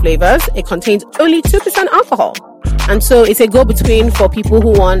fruit juice flavors. It contains only 2% alcohol. And so it's a go-between for people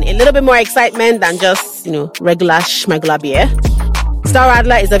who want a little bit more excitement than just, regular schmegula beer. Star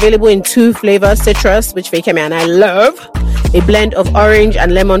Radler is available in 2 flavors, citrus, which Fakemi and I love, a blend of orange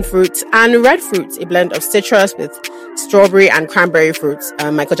and lemon fruits, and red fruits, a blend of citrus with strawberry and cranberry fruits.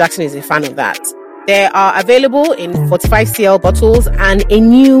 Michael Jackson is a fan of that. They are available in 45cl bottles and a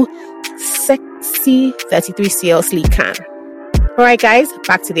new sexy 33cl sleek can. All right, guys,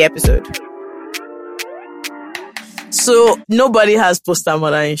 back to the episode. So nobody has poster more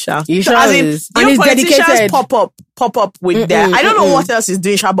than Isha. Isha As in, is. you And know, he's politicians dedicated. pop up with that. I don't know what else he's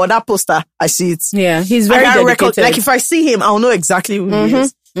doing, Isha, but that poster, I see it. Yeah, he's I very can't dedicated. like if I see him, I'll know exactly who he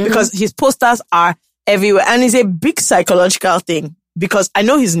is because his posters are everywhere, and it's a big psychological thing because I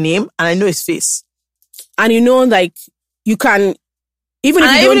know his name and I know his face. And like, you can, even if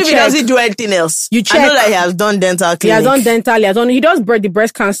And you even don't if he check, doesn't do anything else, you I check. know that he has done dental clinic. he has done dental, he does the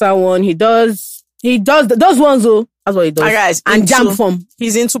breast cancer one, he does those ones though. That's what he does. And guys, and jam form.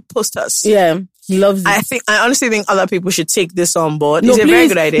 He's into posters. Yeah, he loves it. I honestly think other people should take this on board. It's a very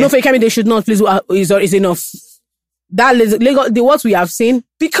good idea. No, Fakemi, they should not. Please, is enough. That Lagos, what we have seen.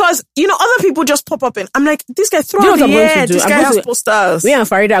 Because, other people just pop up and I'm like, this guy throw You know out what the I'm going air. to do? This I'm guy going has to- posters. Me and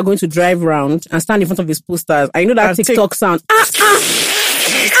Farida are going to drive around and stand in front of his posters. I know that And TikTok sound.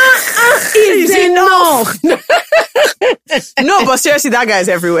 Is enough. No, but seriously, that guy is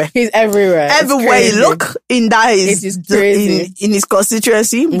everywhere. He's everywhere. It's Everywhere you crazy. look in that It is crazy. in his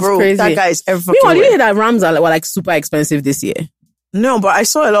constituency, bro. crazy. That guy is everywhere. Meanwhile, you hear that Rams were like super expensive this year. No, but I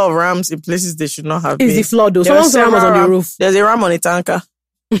saw a lot of rams in places they should not have It's been. the flood though. There were Someone's ram was on several the ram- roof. There's a ram on a tanker.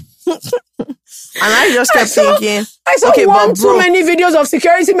 And I just kept thinking, I saw okay, one but too bro, many videos of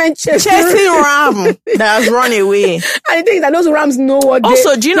security men chasing ram that has run away. And the thing is that those rams know what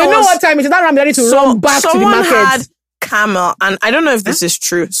Also, do you know they know what's- what time it is. That ram ready to run back to the someone market. had camel, and I don't know if this is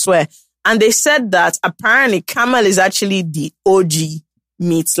true, swear. And they said that apparently camel is actually the OG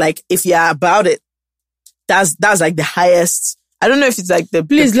meat. Like if you're about it, that's like the highest. I don't know if it's like the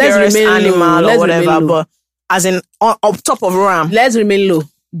Please, let's purest remain low. animal or Let's whatever, remain low. but as in up top of ram, Let's remain low.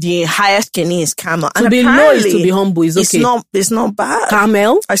 the highest kidney is camel. To be low is to be humble. It's okay. It's not bad.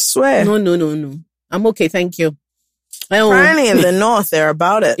 Camel? I swear. No. I'm okay, thank you. Apparently in the north they're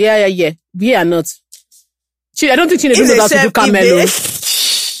about it. Yeah. We are not. I don't think Chinedu If knows they how to do serve- camel.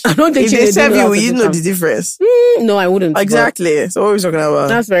 I don't think if they Chinedu serve knows you, how will to you do know camel. the difference? No, I wouldn't. but Exactly. So what are we talking about?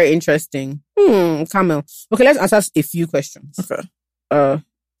 That's very interesting. Camel. Okay, let's answer a few questions. Okay.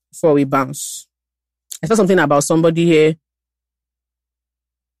 Before we bounce. I saw something about somebody here.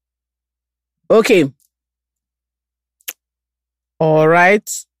 Okay. All right.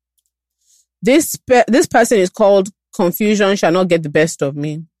 This person is called Confusion Shall Not Get the Best of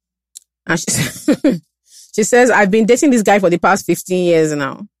Me. And she says, I've been dating this guy for the past 15 years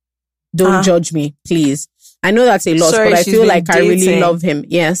now. Don't judge me, please. I know that's a lot, but I feel like I really love him.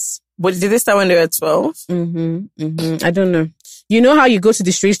 Yes. But did they start when they were 12? I don't know. You know how you go to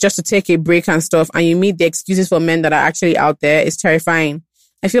the streets just to take a break and stuff, and you meet the excuses for men that are actually out there? It's terrifying.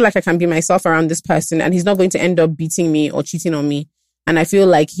 I feel like I can be myself around this person, and he's not going to end up beating me or cheating on me. And I feel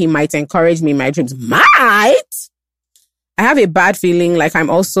like he might encourage me in my dreams. Might? I have a bad feeling like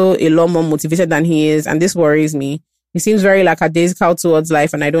I'm also a lot more motivated than he is, and this worries me. He seems very lackadaisical towards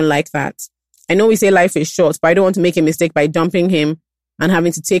life, and I don't like that. I know we say life is short, but I don't want to make a mistake by dumping him and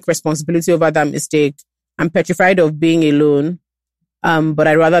having to take responsibility over that mistake. I'm petrified of being alone, but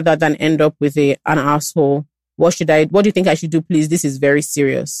I'd rather that than end up with an asshole. What do you think I should do, please? This is very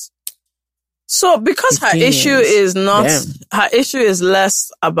serious. So because her issue is her issue is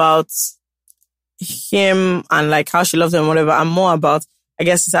less about him and like how she loves him, whatever, and more about, I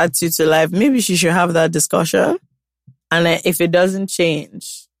guess, his attitude to life. Maybe she should have that discussion. And if it doesn't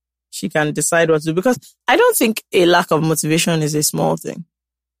change, she can decide what to do. Because I don't think a lack of motivation is a small thing.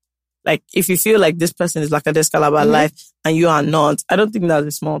 Like, if you feel like this person is lackadaisical about life and you are not, I don't think that's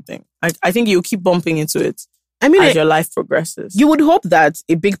a small thing. I think you'll keep bumping into it. I mean, as your life progresses. You would hope that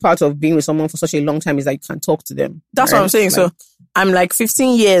a big part of being with someone for such a long time is that you can talk to them. That's what I'm saying. Like, so I'm like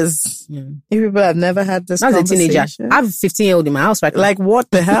 15 years. Yeah. If people have never had this conversation. As a teenager. I have a 15-year-old in my house right now. Like,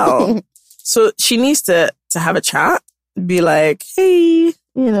 what the hell? So she needs to have a chat. Be like, hey,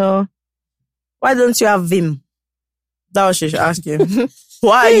 why don't you have Vim? That was what she should ask him.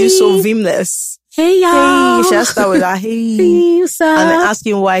 Why are you so Vimless? Hey, y'all. Hey, she has to start with that, hey. And then ask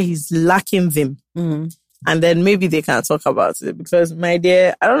him why he's lacking Vim. Mm-hmm. And then maybe they can talk about it. Because, my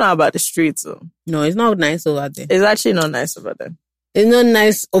dear, I don't know about the streets. So. No, it's not nice over there. It's actually not nice over there. It's not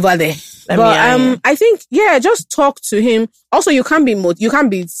nice over there. I think, just talk to him. Also, you can't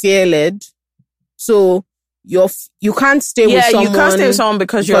be fear-led. So, you can't stay with someone. Yeah, you can't stay with someone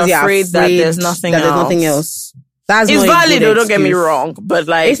because you're afraid that there's nothing else. That's it's valid, though, don't get me wrong. But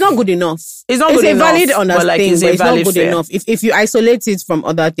like, it's not good enough. It's a valid understanding, but it's not good enough. If you isolate it from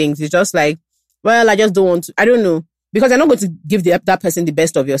other things, it's just like, well, I just don't want to. I don't know. Because you're not going to give that person the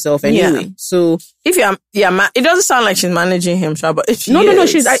best of yourself anyway. Yeah. So if it doesn't sound like she's managing him, but if she no,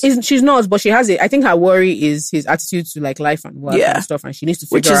 she's not. But she has it. I think her worry is his attitude to like life and work and stuff, and she needs to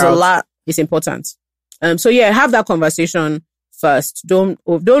figure out. Which is a lot. It's important. So have that conversation first. Don't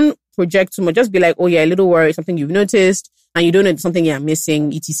project too much. Just be like, oh yeah, a little worry, something you've noticed, and you don't know something you're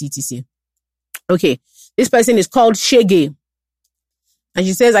missing, etc. Okay, this person is called Shege, and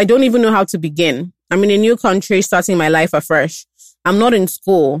she says, I don't even know how to begin. I'm in a new country, starting my life afresh. I'm not in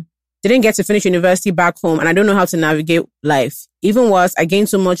school. Didn't get to finish university back home, and I don't know how to navigate life. Even worse, I gained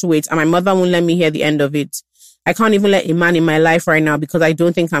so much weight, and my mother won't let me hear the end of it. I can't even let a man in my life right now because I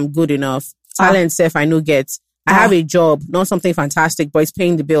don't think I'm good enough. Talent self, I know get. I have a job, not something fantastic, but it's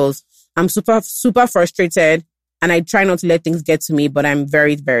paying the bills. I'm super, super frustrated, and I try not to let things get to me, but I'm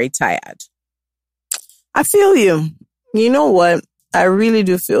very, very tired. I feel you. You know what? I really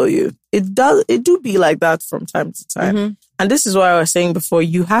do feel you. It do be like that from time to time. Mm-hmm. And this is what I was saying before.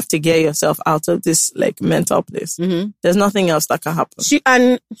 You have to get yourself out of this like mental place. Mm-hmm. There's nothing else that can happen.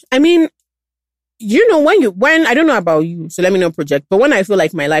 When I don't know about you, so let me not project, but when I feel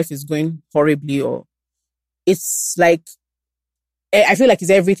like my life is going horribly, or it's like, I feel like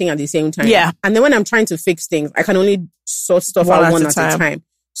it's everything at the same time. Yeah. And then when I'm trying to fix things, I can only sort stuff out one at a time.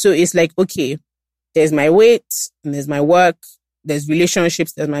 So it's like, okay, there's my weight, and there's my work, there's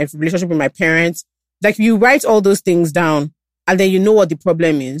relationships, there's my relationship with my parents. Like, you write all those things down, and then you know what the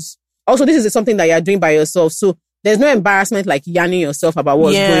problem is. Also, this is something that you're doing by yourself. So there's no embarrassment like yarning yourself about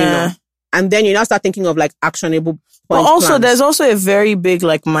what's going on. And then you now start thinking of like actionable points. But also, there's also a very big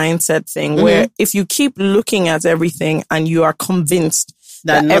like mindset thing where if you keep looking at everything and you are convinced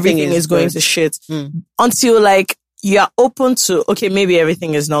that everything is going to shit until like you're open to, okay, maybe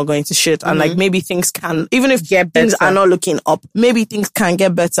everything is not going to shit, and like maybe things can, even if things are not looking up, maybe things can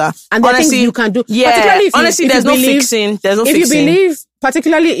get better. And there are things you can do. Yeah, honestly, there's no fixing. There's no fixing. If you believe,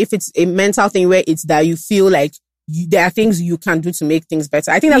 particularly if it's a mental thing where it's that you feel like there are things you can do to make things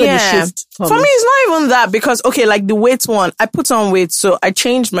better. I think that's where the shift comes. For me, it's not even that, because, okay, like the weight one, I put on weight. So I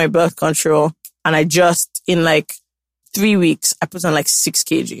changed my birth control, and I just, in like 3 weeks, I put on like 6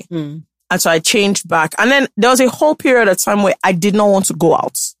 kg. And so I changed back. And then there was a whole period of time where I did not want to go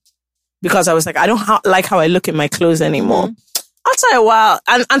out because I was like, I don't like how I look in my clothes anymore. After a while,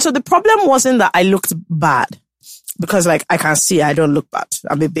 and so the problem wasn't that I looked bad, because like I can see I don't look bad.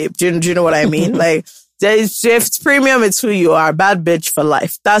 I'm a babe. Do you know what I mean? Like, If it's premium, it's who you are. Bad bitch for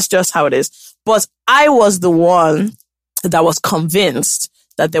life. That's just how it is. But I was the one that was convinced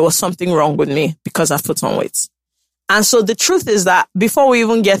that there was something wrong with me because I put on weight. And so the truth is that before we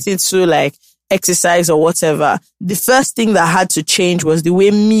even get into like exercise or whatever, the first thing that had to change was the way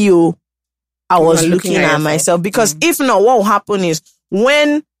I was looking at myself. Because if not, what will happen is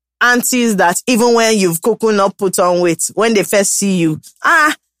when aunties that even when you've not put on weight, when they first see you,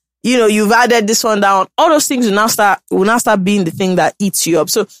 you've added this one down, all those things will now start being the thing that eats you up.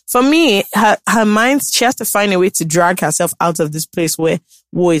 So for me, her mind, she has to find a way to drag herself out of this place where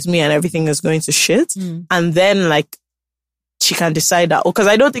woe is me and everything is going to shit. And then like, she can decide that, because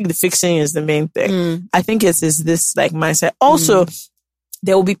I don't think the fixing is the main thing. I think it is this like mindset. Also,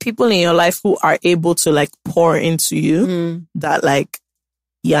 there will be people in your life who are able to like pour into you that like,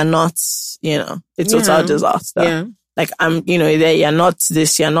 you're not, a total disaster. Yeah. Like, you're not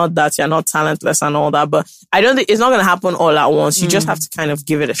this, you're not that, you're not talentless and all that. But I don't think it's not going to happen all at once. You just have to kind of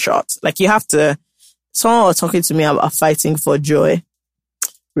give it a shot. Like, you have to, someone was talking to me about fighting for joy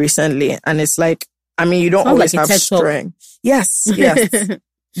recently. And it's like, you don't always have strength. Yes.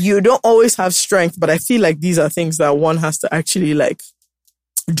 You don't always have strength, but I feel like these are things that one has to actually like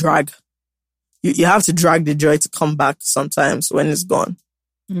drag. You have to drag the joy to come back sometimes when it's gone.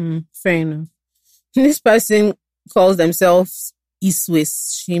 Fair enough. This person calls themselves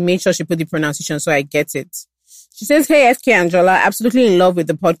Iswis. She made sure she put the pronunciation so I get it. She says, "Hey, FK Angela, absolutely in love with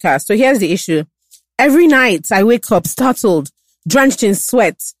the podcast. So here's the issue. Every night I wake up startled, drenched in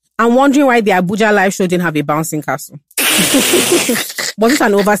sweat, and wondering why the Abuja live show didn't have a bouncing castle. Was it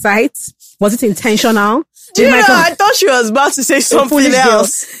an oversight? Was it intentional? I thought she was about to say something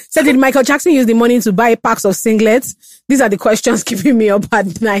else. Said, did Michael Jackson use the money to buy packs of singlets? These are the questions keeping me up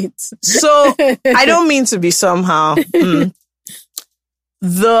at night." So, I don't mean to be somehow.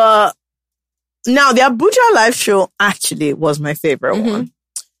 The Abuja live show actually was my favorite one.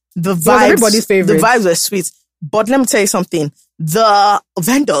 The vibes, was everybody's favorite. The vibes were sweet. But let me tell you something. The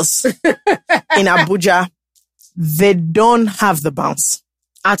vendors in Abuja, they don't have the bounce.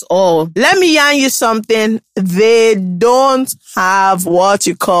 At all. Let me yarn you something. They don't have what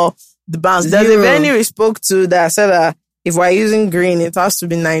you call the bounce. There's a venue we spoke to that said that if we're using green, it has to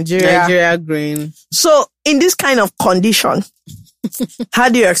be Nigeria green. So in this kind of condition, how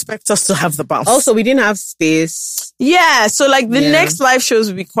do you expect us to have the bounce? Also, we didn't have space. Yeah, so like the next live shows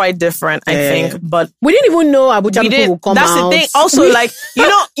will be quite different, I think. But we didn't even know Abuja people would come out. That's the thing. Also, like,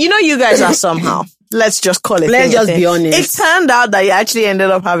 you guys are somehow. Let's just call it. Let's just be honest. It turned out that you actually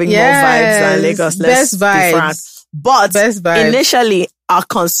ended up having more vibes than Lagos. Best vibes. But initially, our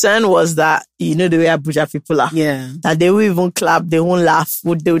concern was that, the way Abuja people are. Yeah. That they won't even clap, they won't laugh.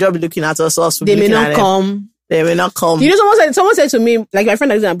 They would just be looking at us. They may not come. They may not come. Someone said to me, like my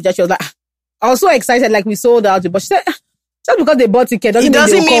friend that lives in Abuja, she was like, I was so excited, like we sold out. But she said, just because they bought ticket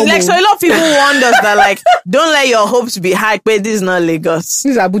doesn't mean like, so a lot of people warned us that like, don't let your hopes be high, but this is not Lagos.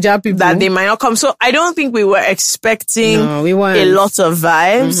 These are Abuja people. That they might not come. So I don't think we were expecting a lot of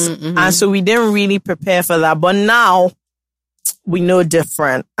vibes. And so we didn't really prepare for that. But now we know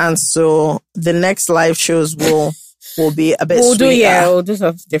different. And so the next live shows will be a bit sweeter. We'll do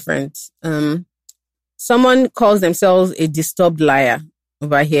stuff different. Someone calls themselves a disturbed liar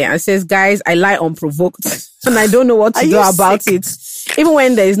over here and says, "Guys, I lie unprovoked and I don't know what to do about it. Even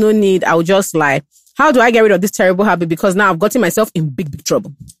when there is no need, I'll just lie. How do I get rid of this terrible habit? Because now I've gotten myself in big, big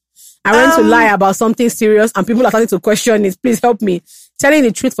trouble. I went to lie about something serious and people are starting to question it. Please help me. Telling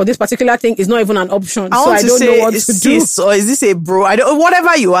the truth for this particular thing is not even an option. So I don't know what to do." Or is this a bro?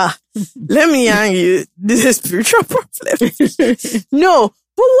 Whatever you are. Let me hang you. This is a spiritual problem. No,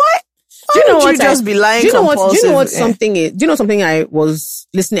 but why? Do you know what? Just be lying. Do you know what something is? Do you know something I was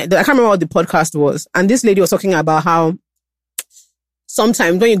listening? I can't remember what the podcast was, and this lady was talking about how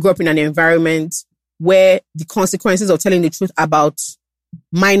sometimes when you grow up in an environment where the consequences of telling the truth about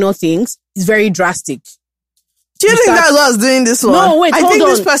minor things is very drastic. Do you think that's what I was doing this one? No, wait, hold on. I think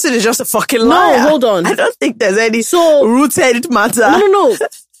this person is just a fucking liar. No, hold on. I don't think there's any rooted matter. No.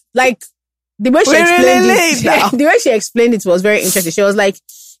 Like the way she explained it, the way she explained it was very interesting. She was like,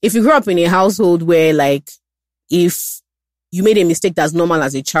 if you grew up in a household where, like, if you made a mistake that's normal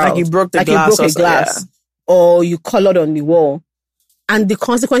as a child, like you broke a glass, or you colored on the wall, and the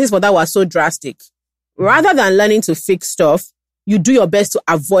consequences for that were so drastic, rather than learning to fix stuff, you do your best to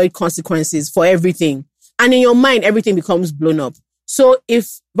avoid consequences for everything. And in your mind, everything becomes blown up. So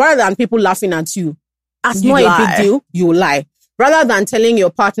if, rather than people laughing at you, it's not a big deal, you lie. rather than telling your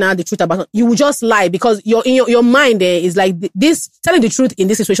partner the truth about it, you will just lie because your mind is like this. Telling the truth in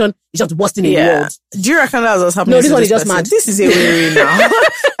this situation is just worst thing in the world. Do you reckon that's what's happening? No, this one is just mad. This is a way now.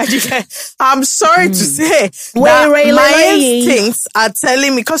 I'm sorry to say that my instincts are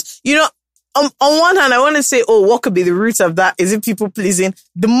telling me, because on one hand, I want to say, what could be the root of that? Is it people pleasing?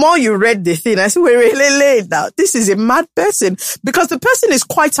 The more you read the thing, I say, wait, now this is a mad person, because the person is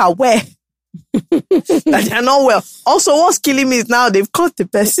quite aware that they're not well. Also, what's killing me is now they've caught the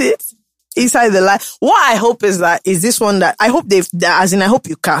person inside the lie. What I hope is this one that I hope I hope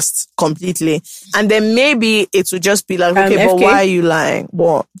you cast completely, and then maybe it will just be like, okay, but why are you lying?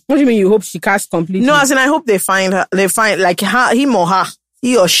 What do you mean you hope she cast completely? No, I hope they find her. They find like him or her,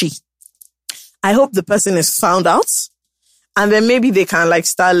 he or she. I hope the person is found out, and then maybe they can like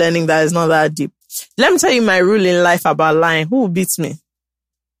start learning that it's not that deep. Let me tell you my rule in life about lying. Who beats me?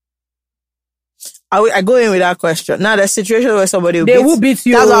 I go in with that question. Now, the situation where somebody will beat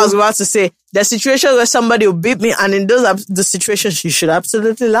you. That's what I was about to say. The situation where somebody will beat me, and in the situations, you should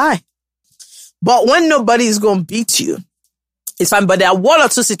absolutely lie. But when nobody is going to beat you, it's fine. But there are one or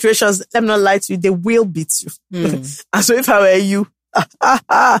two situations, let me not lie to you, they will beat you. And so if I were you,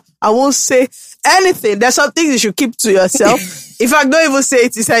 I won't say anything. There's some things you should keep to yourself. In fact, don't even say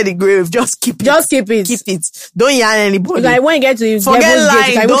it inside the grave. Just keep it. Just keep it. Keep it. Don't yarn anybody. Like when you get to forget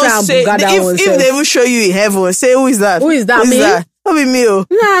lying. Don't say. If they will show you in heaven, say, who is that? Who is that? Me? Don't be me.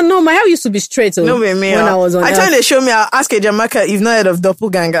 No, my hair used to be straight. Don't be me. When I was on. I tell they show me. I'll ask a Jamaica. You've not heard of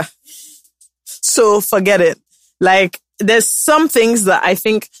doppelganger. So forget it. Like there's some things that I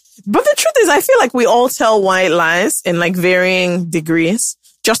think. But the truth is, I feel like we all tell white lies in like varying degrees,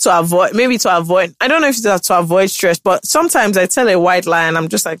 just to avoid, I don't know if it's to avoid stress, but sometimes I tell a white lie and I'm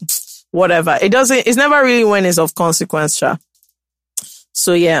just like, whatever. It's never really when it's of consequence, Sha.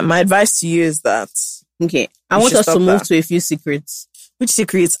 So yeah, my advice to you is that. Okay. I want us to move to a few secrets. Which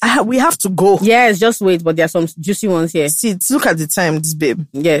secrets? We have to go. Yes, just wait, but there are some juicy ones here. See, look at the time, this babe.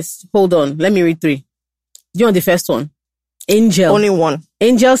 Yes. Hold on. Let me read 3. Do you want the first one? Angel. Only one.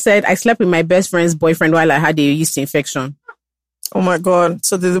 Angel said, I slept with my best friend's boyfriend while I had a yeast infection. Oh my God.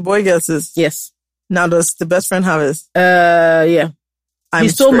 So did the boy get this? Yes. Now does the best friend have it? Yeah. He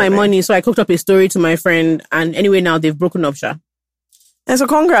stole my money, so I cooked up a story to my friend, and anyway, now they've broken up, Sha. And so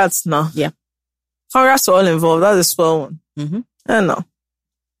congrats now. Yeah. Congrats to all involved. That's a swell one. Mm-hmm. I know.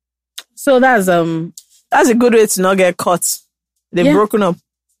 So that's a good way to not get caught. They've broken up.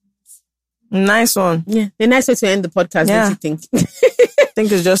 Nice one. Yeah. A nice way to end the podcast, don't you think? I think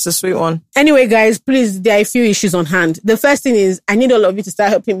it's just a sweet one. Anyway, guys, please, there are a few issues on hand. The first thing is, I need all of you to start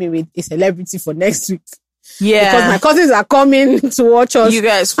helping me with a celebrity for next week. Yeah. Because my cousins are coming to watch us. You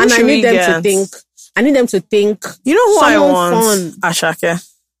guys, and I need them to think. I need them to think. You know who I want? Fun. Ashake.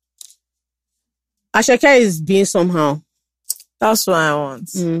 Ashake is being somehow. That's what I want.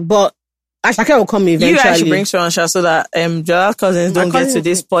 But Ashake will come eventually. You guys should bring Shansha so that Jola's cousins don't get to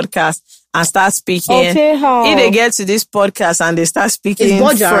this podcast and start speaking. Okay, how? If they get to this podcast and they start speaking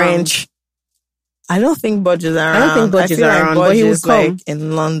French, I don't think Budge is around. I don't think Budge is around, but he will come. Like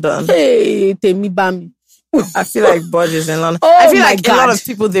in London. Hey, Temi Bami. I feel like Budge is in London. Oh, I feel like a lot of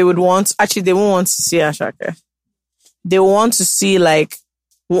people they won't want to see Ashake. They want to see like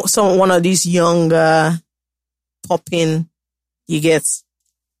one of these younger popping. You get.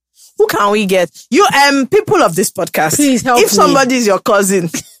 Who can we get? You people of this podcast. Please help me. If somebody is your cousin,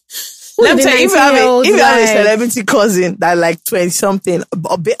 let me tell you, if you have a celebrity cousin that like 20 something,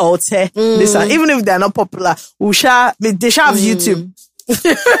 a bit out there, even if they're not popular, they shall have YouTube.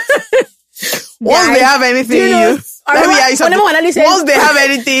 Once they have anything, once they have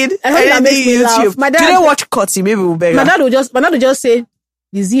anything YouTube. Do they watch Cutty? Maybe we'll beg. My dad will just say,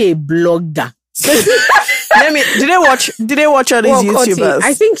 "Is he a blogger?" Did they watch all these YouTubers?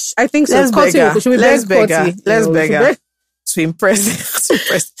 I think so. Let's beg her. To impress.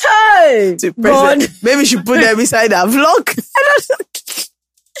 Hey, God. Maybe she put them inside her vlog.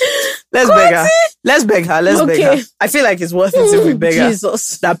 Let's beg her. I feel like it's worth it if we beg her.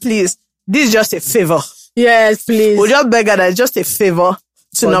 Jesus. That please, this is just a favor. Yes, please. We'll just beg her that it's just a favor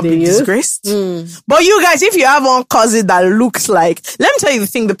to not be disgraced. But you guys, if you have one cousin that looks like, let me tell you the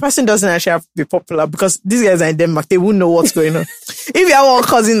thing, the person doesn't actually have to be popular because these guys are in Denmark. They wouldn't know what's going on. If you have one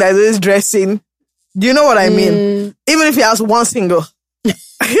cousin that is always dressing, do you know what I mean? Even if he has one single.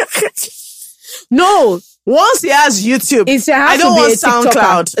 No. Once he has YouTube, I don't want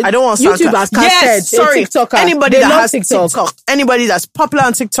SoundCloud. I don't want SoundCloud. YouTube has casted. Anybody that has TikTok. Anybody that's popular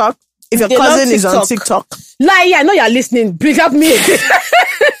on TikTok. If your cousin is on TikTok. Like, I know you're listening. Bring up me. All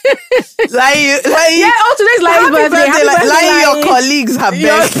today's live birthday. Your colleagues have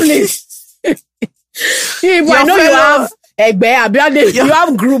birthday. Please. I know you have You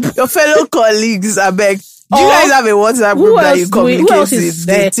have group. Your fellow colleagues, I beg. Do you guys have a WhatsApp group that you communicate who else is with?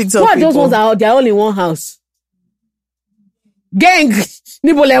 there? The TikTok Who are people? those ones that are they're all in one house? Gang.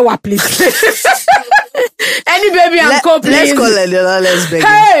 Nibolewa, please. Any baby and co, please. Let's call Eniola, let's beg him.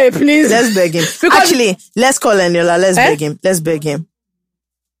 Hey, please. Let's beg him. Because- Actually, let's call Eniola, let's beg him. Let's beg him.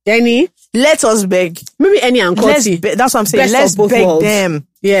 Any? Let us beg. Maybe any and Koti. That's what I'm saying. Best Let's of both beg worlds. them.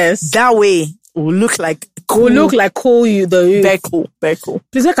 Yes. That way, we'll look like cool. Will look like cool you the Very cool. Very cool.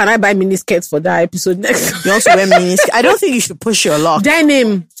 Please, where can I buy mini skirts for that episode next? You also wear mini skirt. I don't think you should push your luck.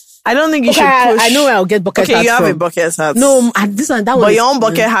 Denim. I don't think you Okay, should push. I know where I'll get bucket Okay, hats you have from. a bucket hat. No, this one, that one. But your own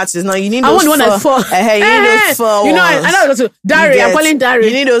bucket hat is not. You need I those want the one that's for. You need those fur You know, ones. I know to Dari. You I'm get- calling Dari.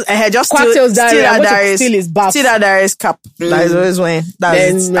 You need those. Just Cocktails steal Dari. I'm that going to Darius. steal his bath. Steal that Darius cap. That is always wearing.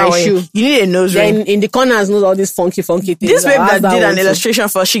 Then my shoe. You need a nose ring. Then in the corners, knows all these funky things. This babe I'll that ask did an one too. illustration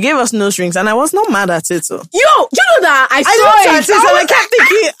for, she gave us nose rings, and I was not mad at it. So. Yo, you know that I I looked saw at it it. and I kept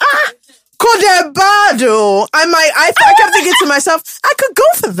thinking, Kodebado. I kept thinking to myself, I could go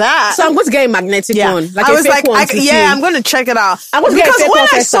for that. So I'm going to get a magnetic one, like I a was fake like, one. to see. I'm going to check it out. I'm going to get a because fake when one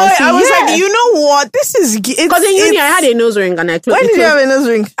I first saw and it, see. I was Yeah. like, you know what? This is Because in uni, I had a nose ring and I closed When it. did you have a nose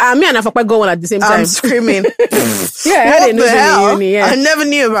ring? Me and Afakwa go on at the same time. I'm screaming. Yeah, I had a What nose the ring hell? in uni. Yeah. I never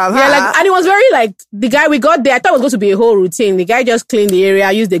knew about Yeah, that. like, and it was very like, the guy we got there, I thought it was going to be a whole routine. The guy just cleaned the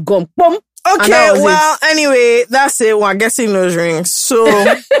area, used the gum, boom. and Okay, that was well, anyway, that's it. We're getting nose rings. So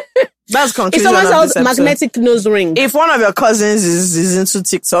that's If conclusion someone of sells this episode. magnetic nose ring, If one of your cousins is into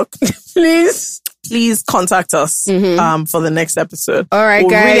TikTok, please contact us for the next episode. All right,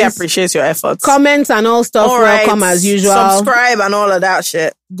 we'll really guys. appreciate your efforts. comments and all stuff, All right. welcome as usual. Subscribe and all of that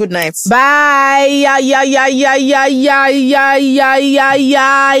shit. Good night. Bye. Yeah. I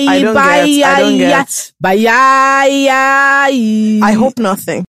don't Bye. get. Bye. I hope nothing.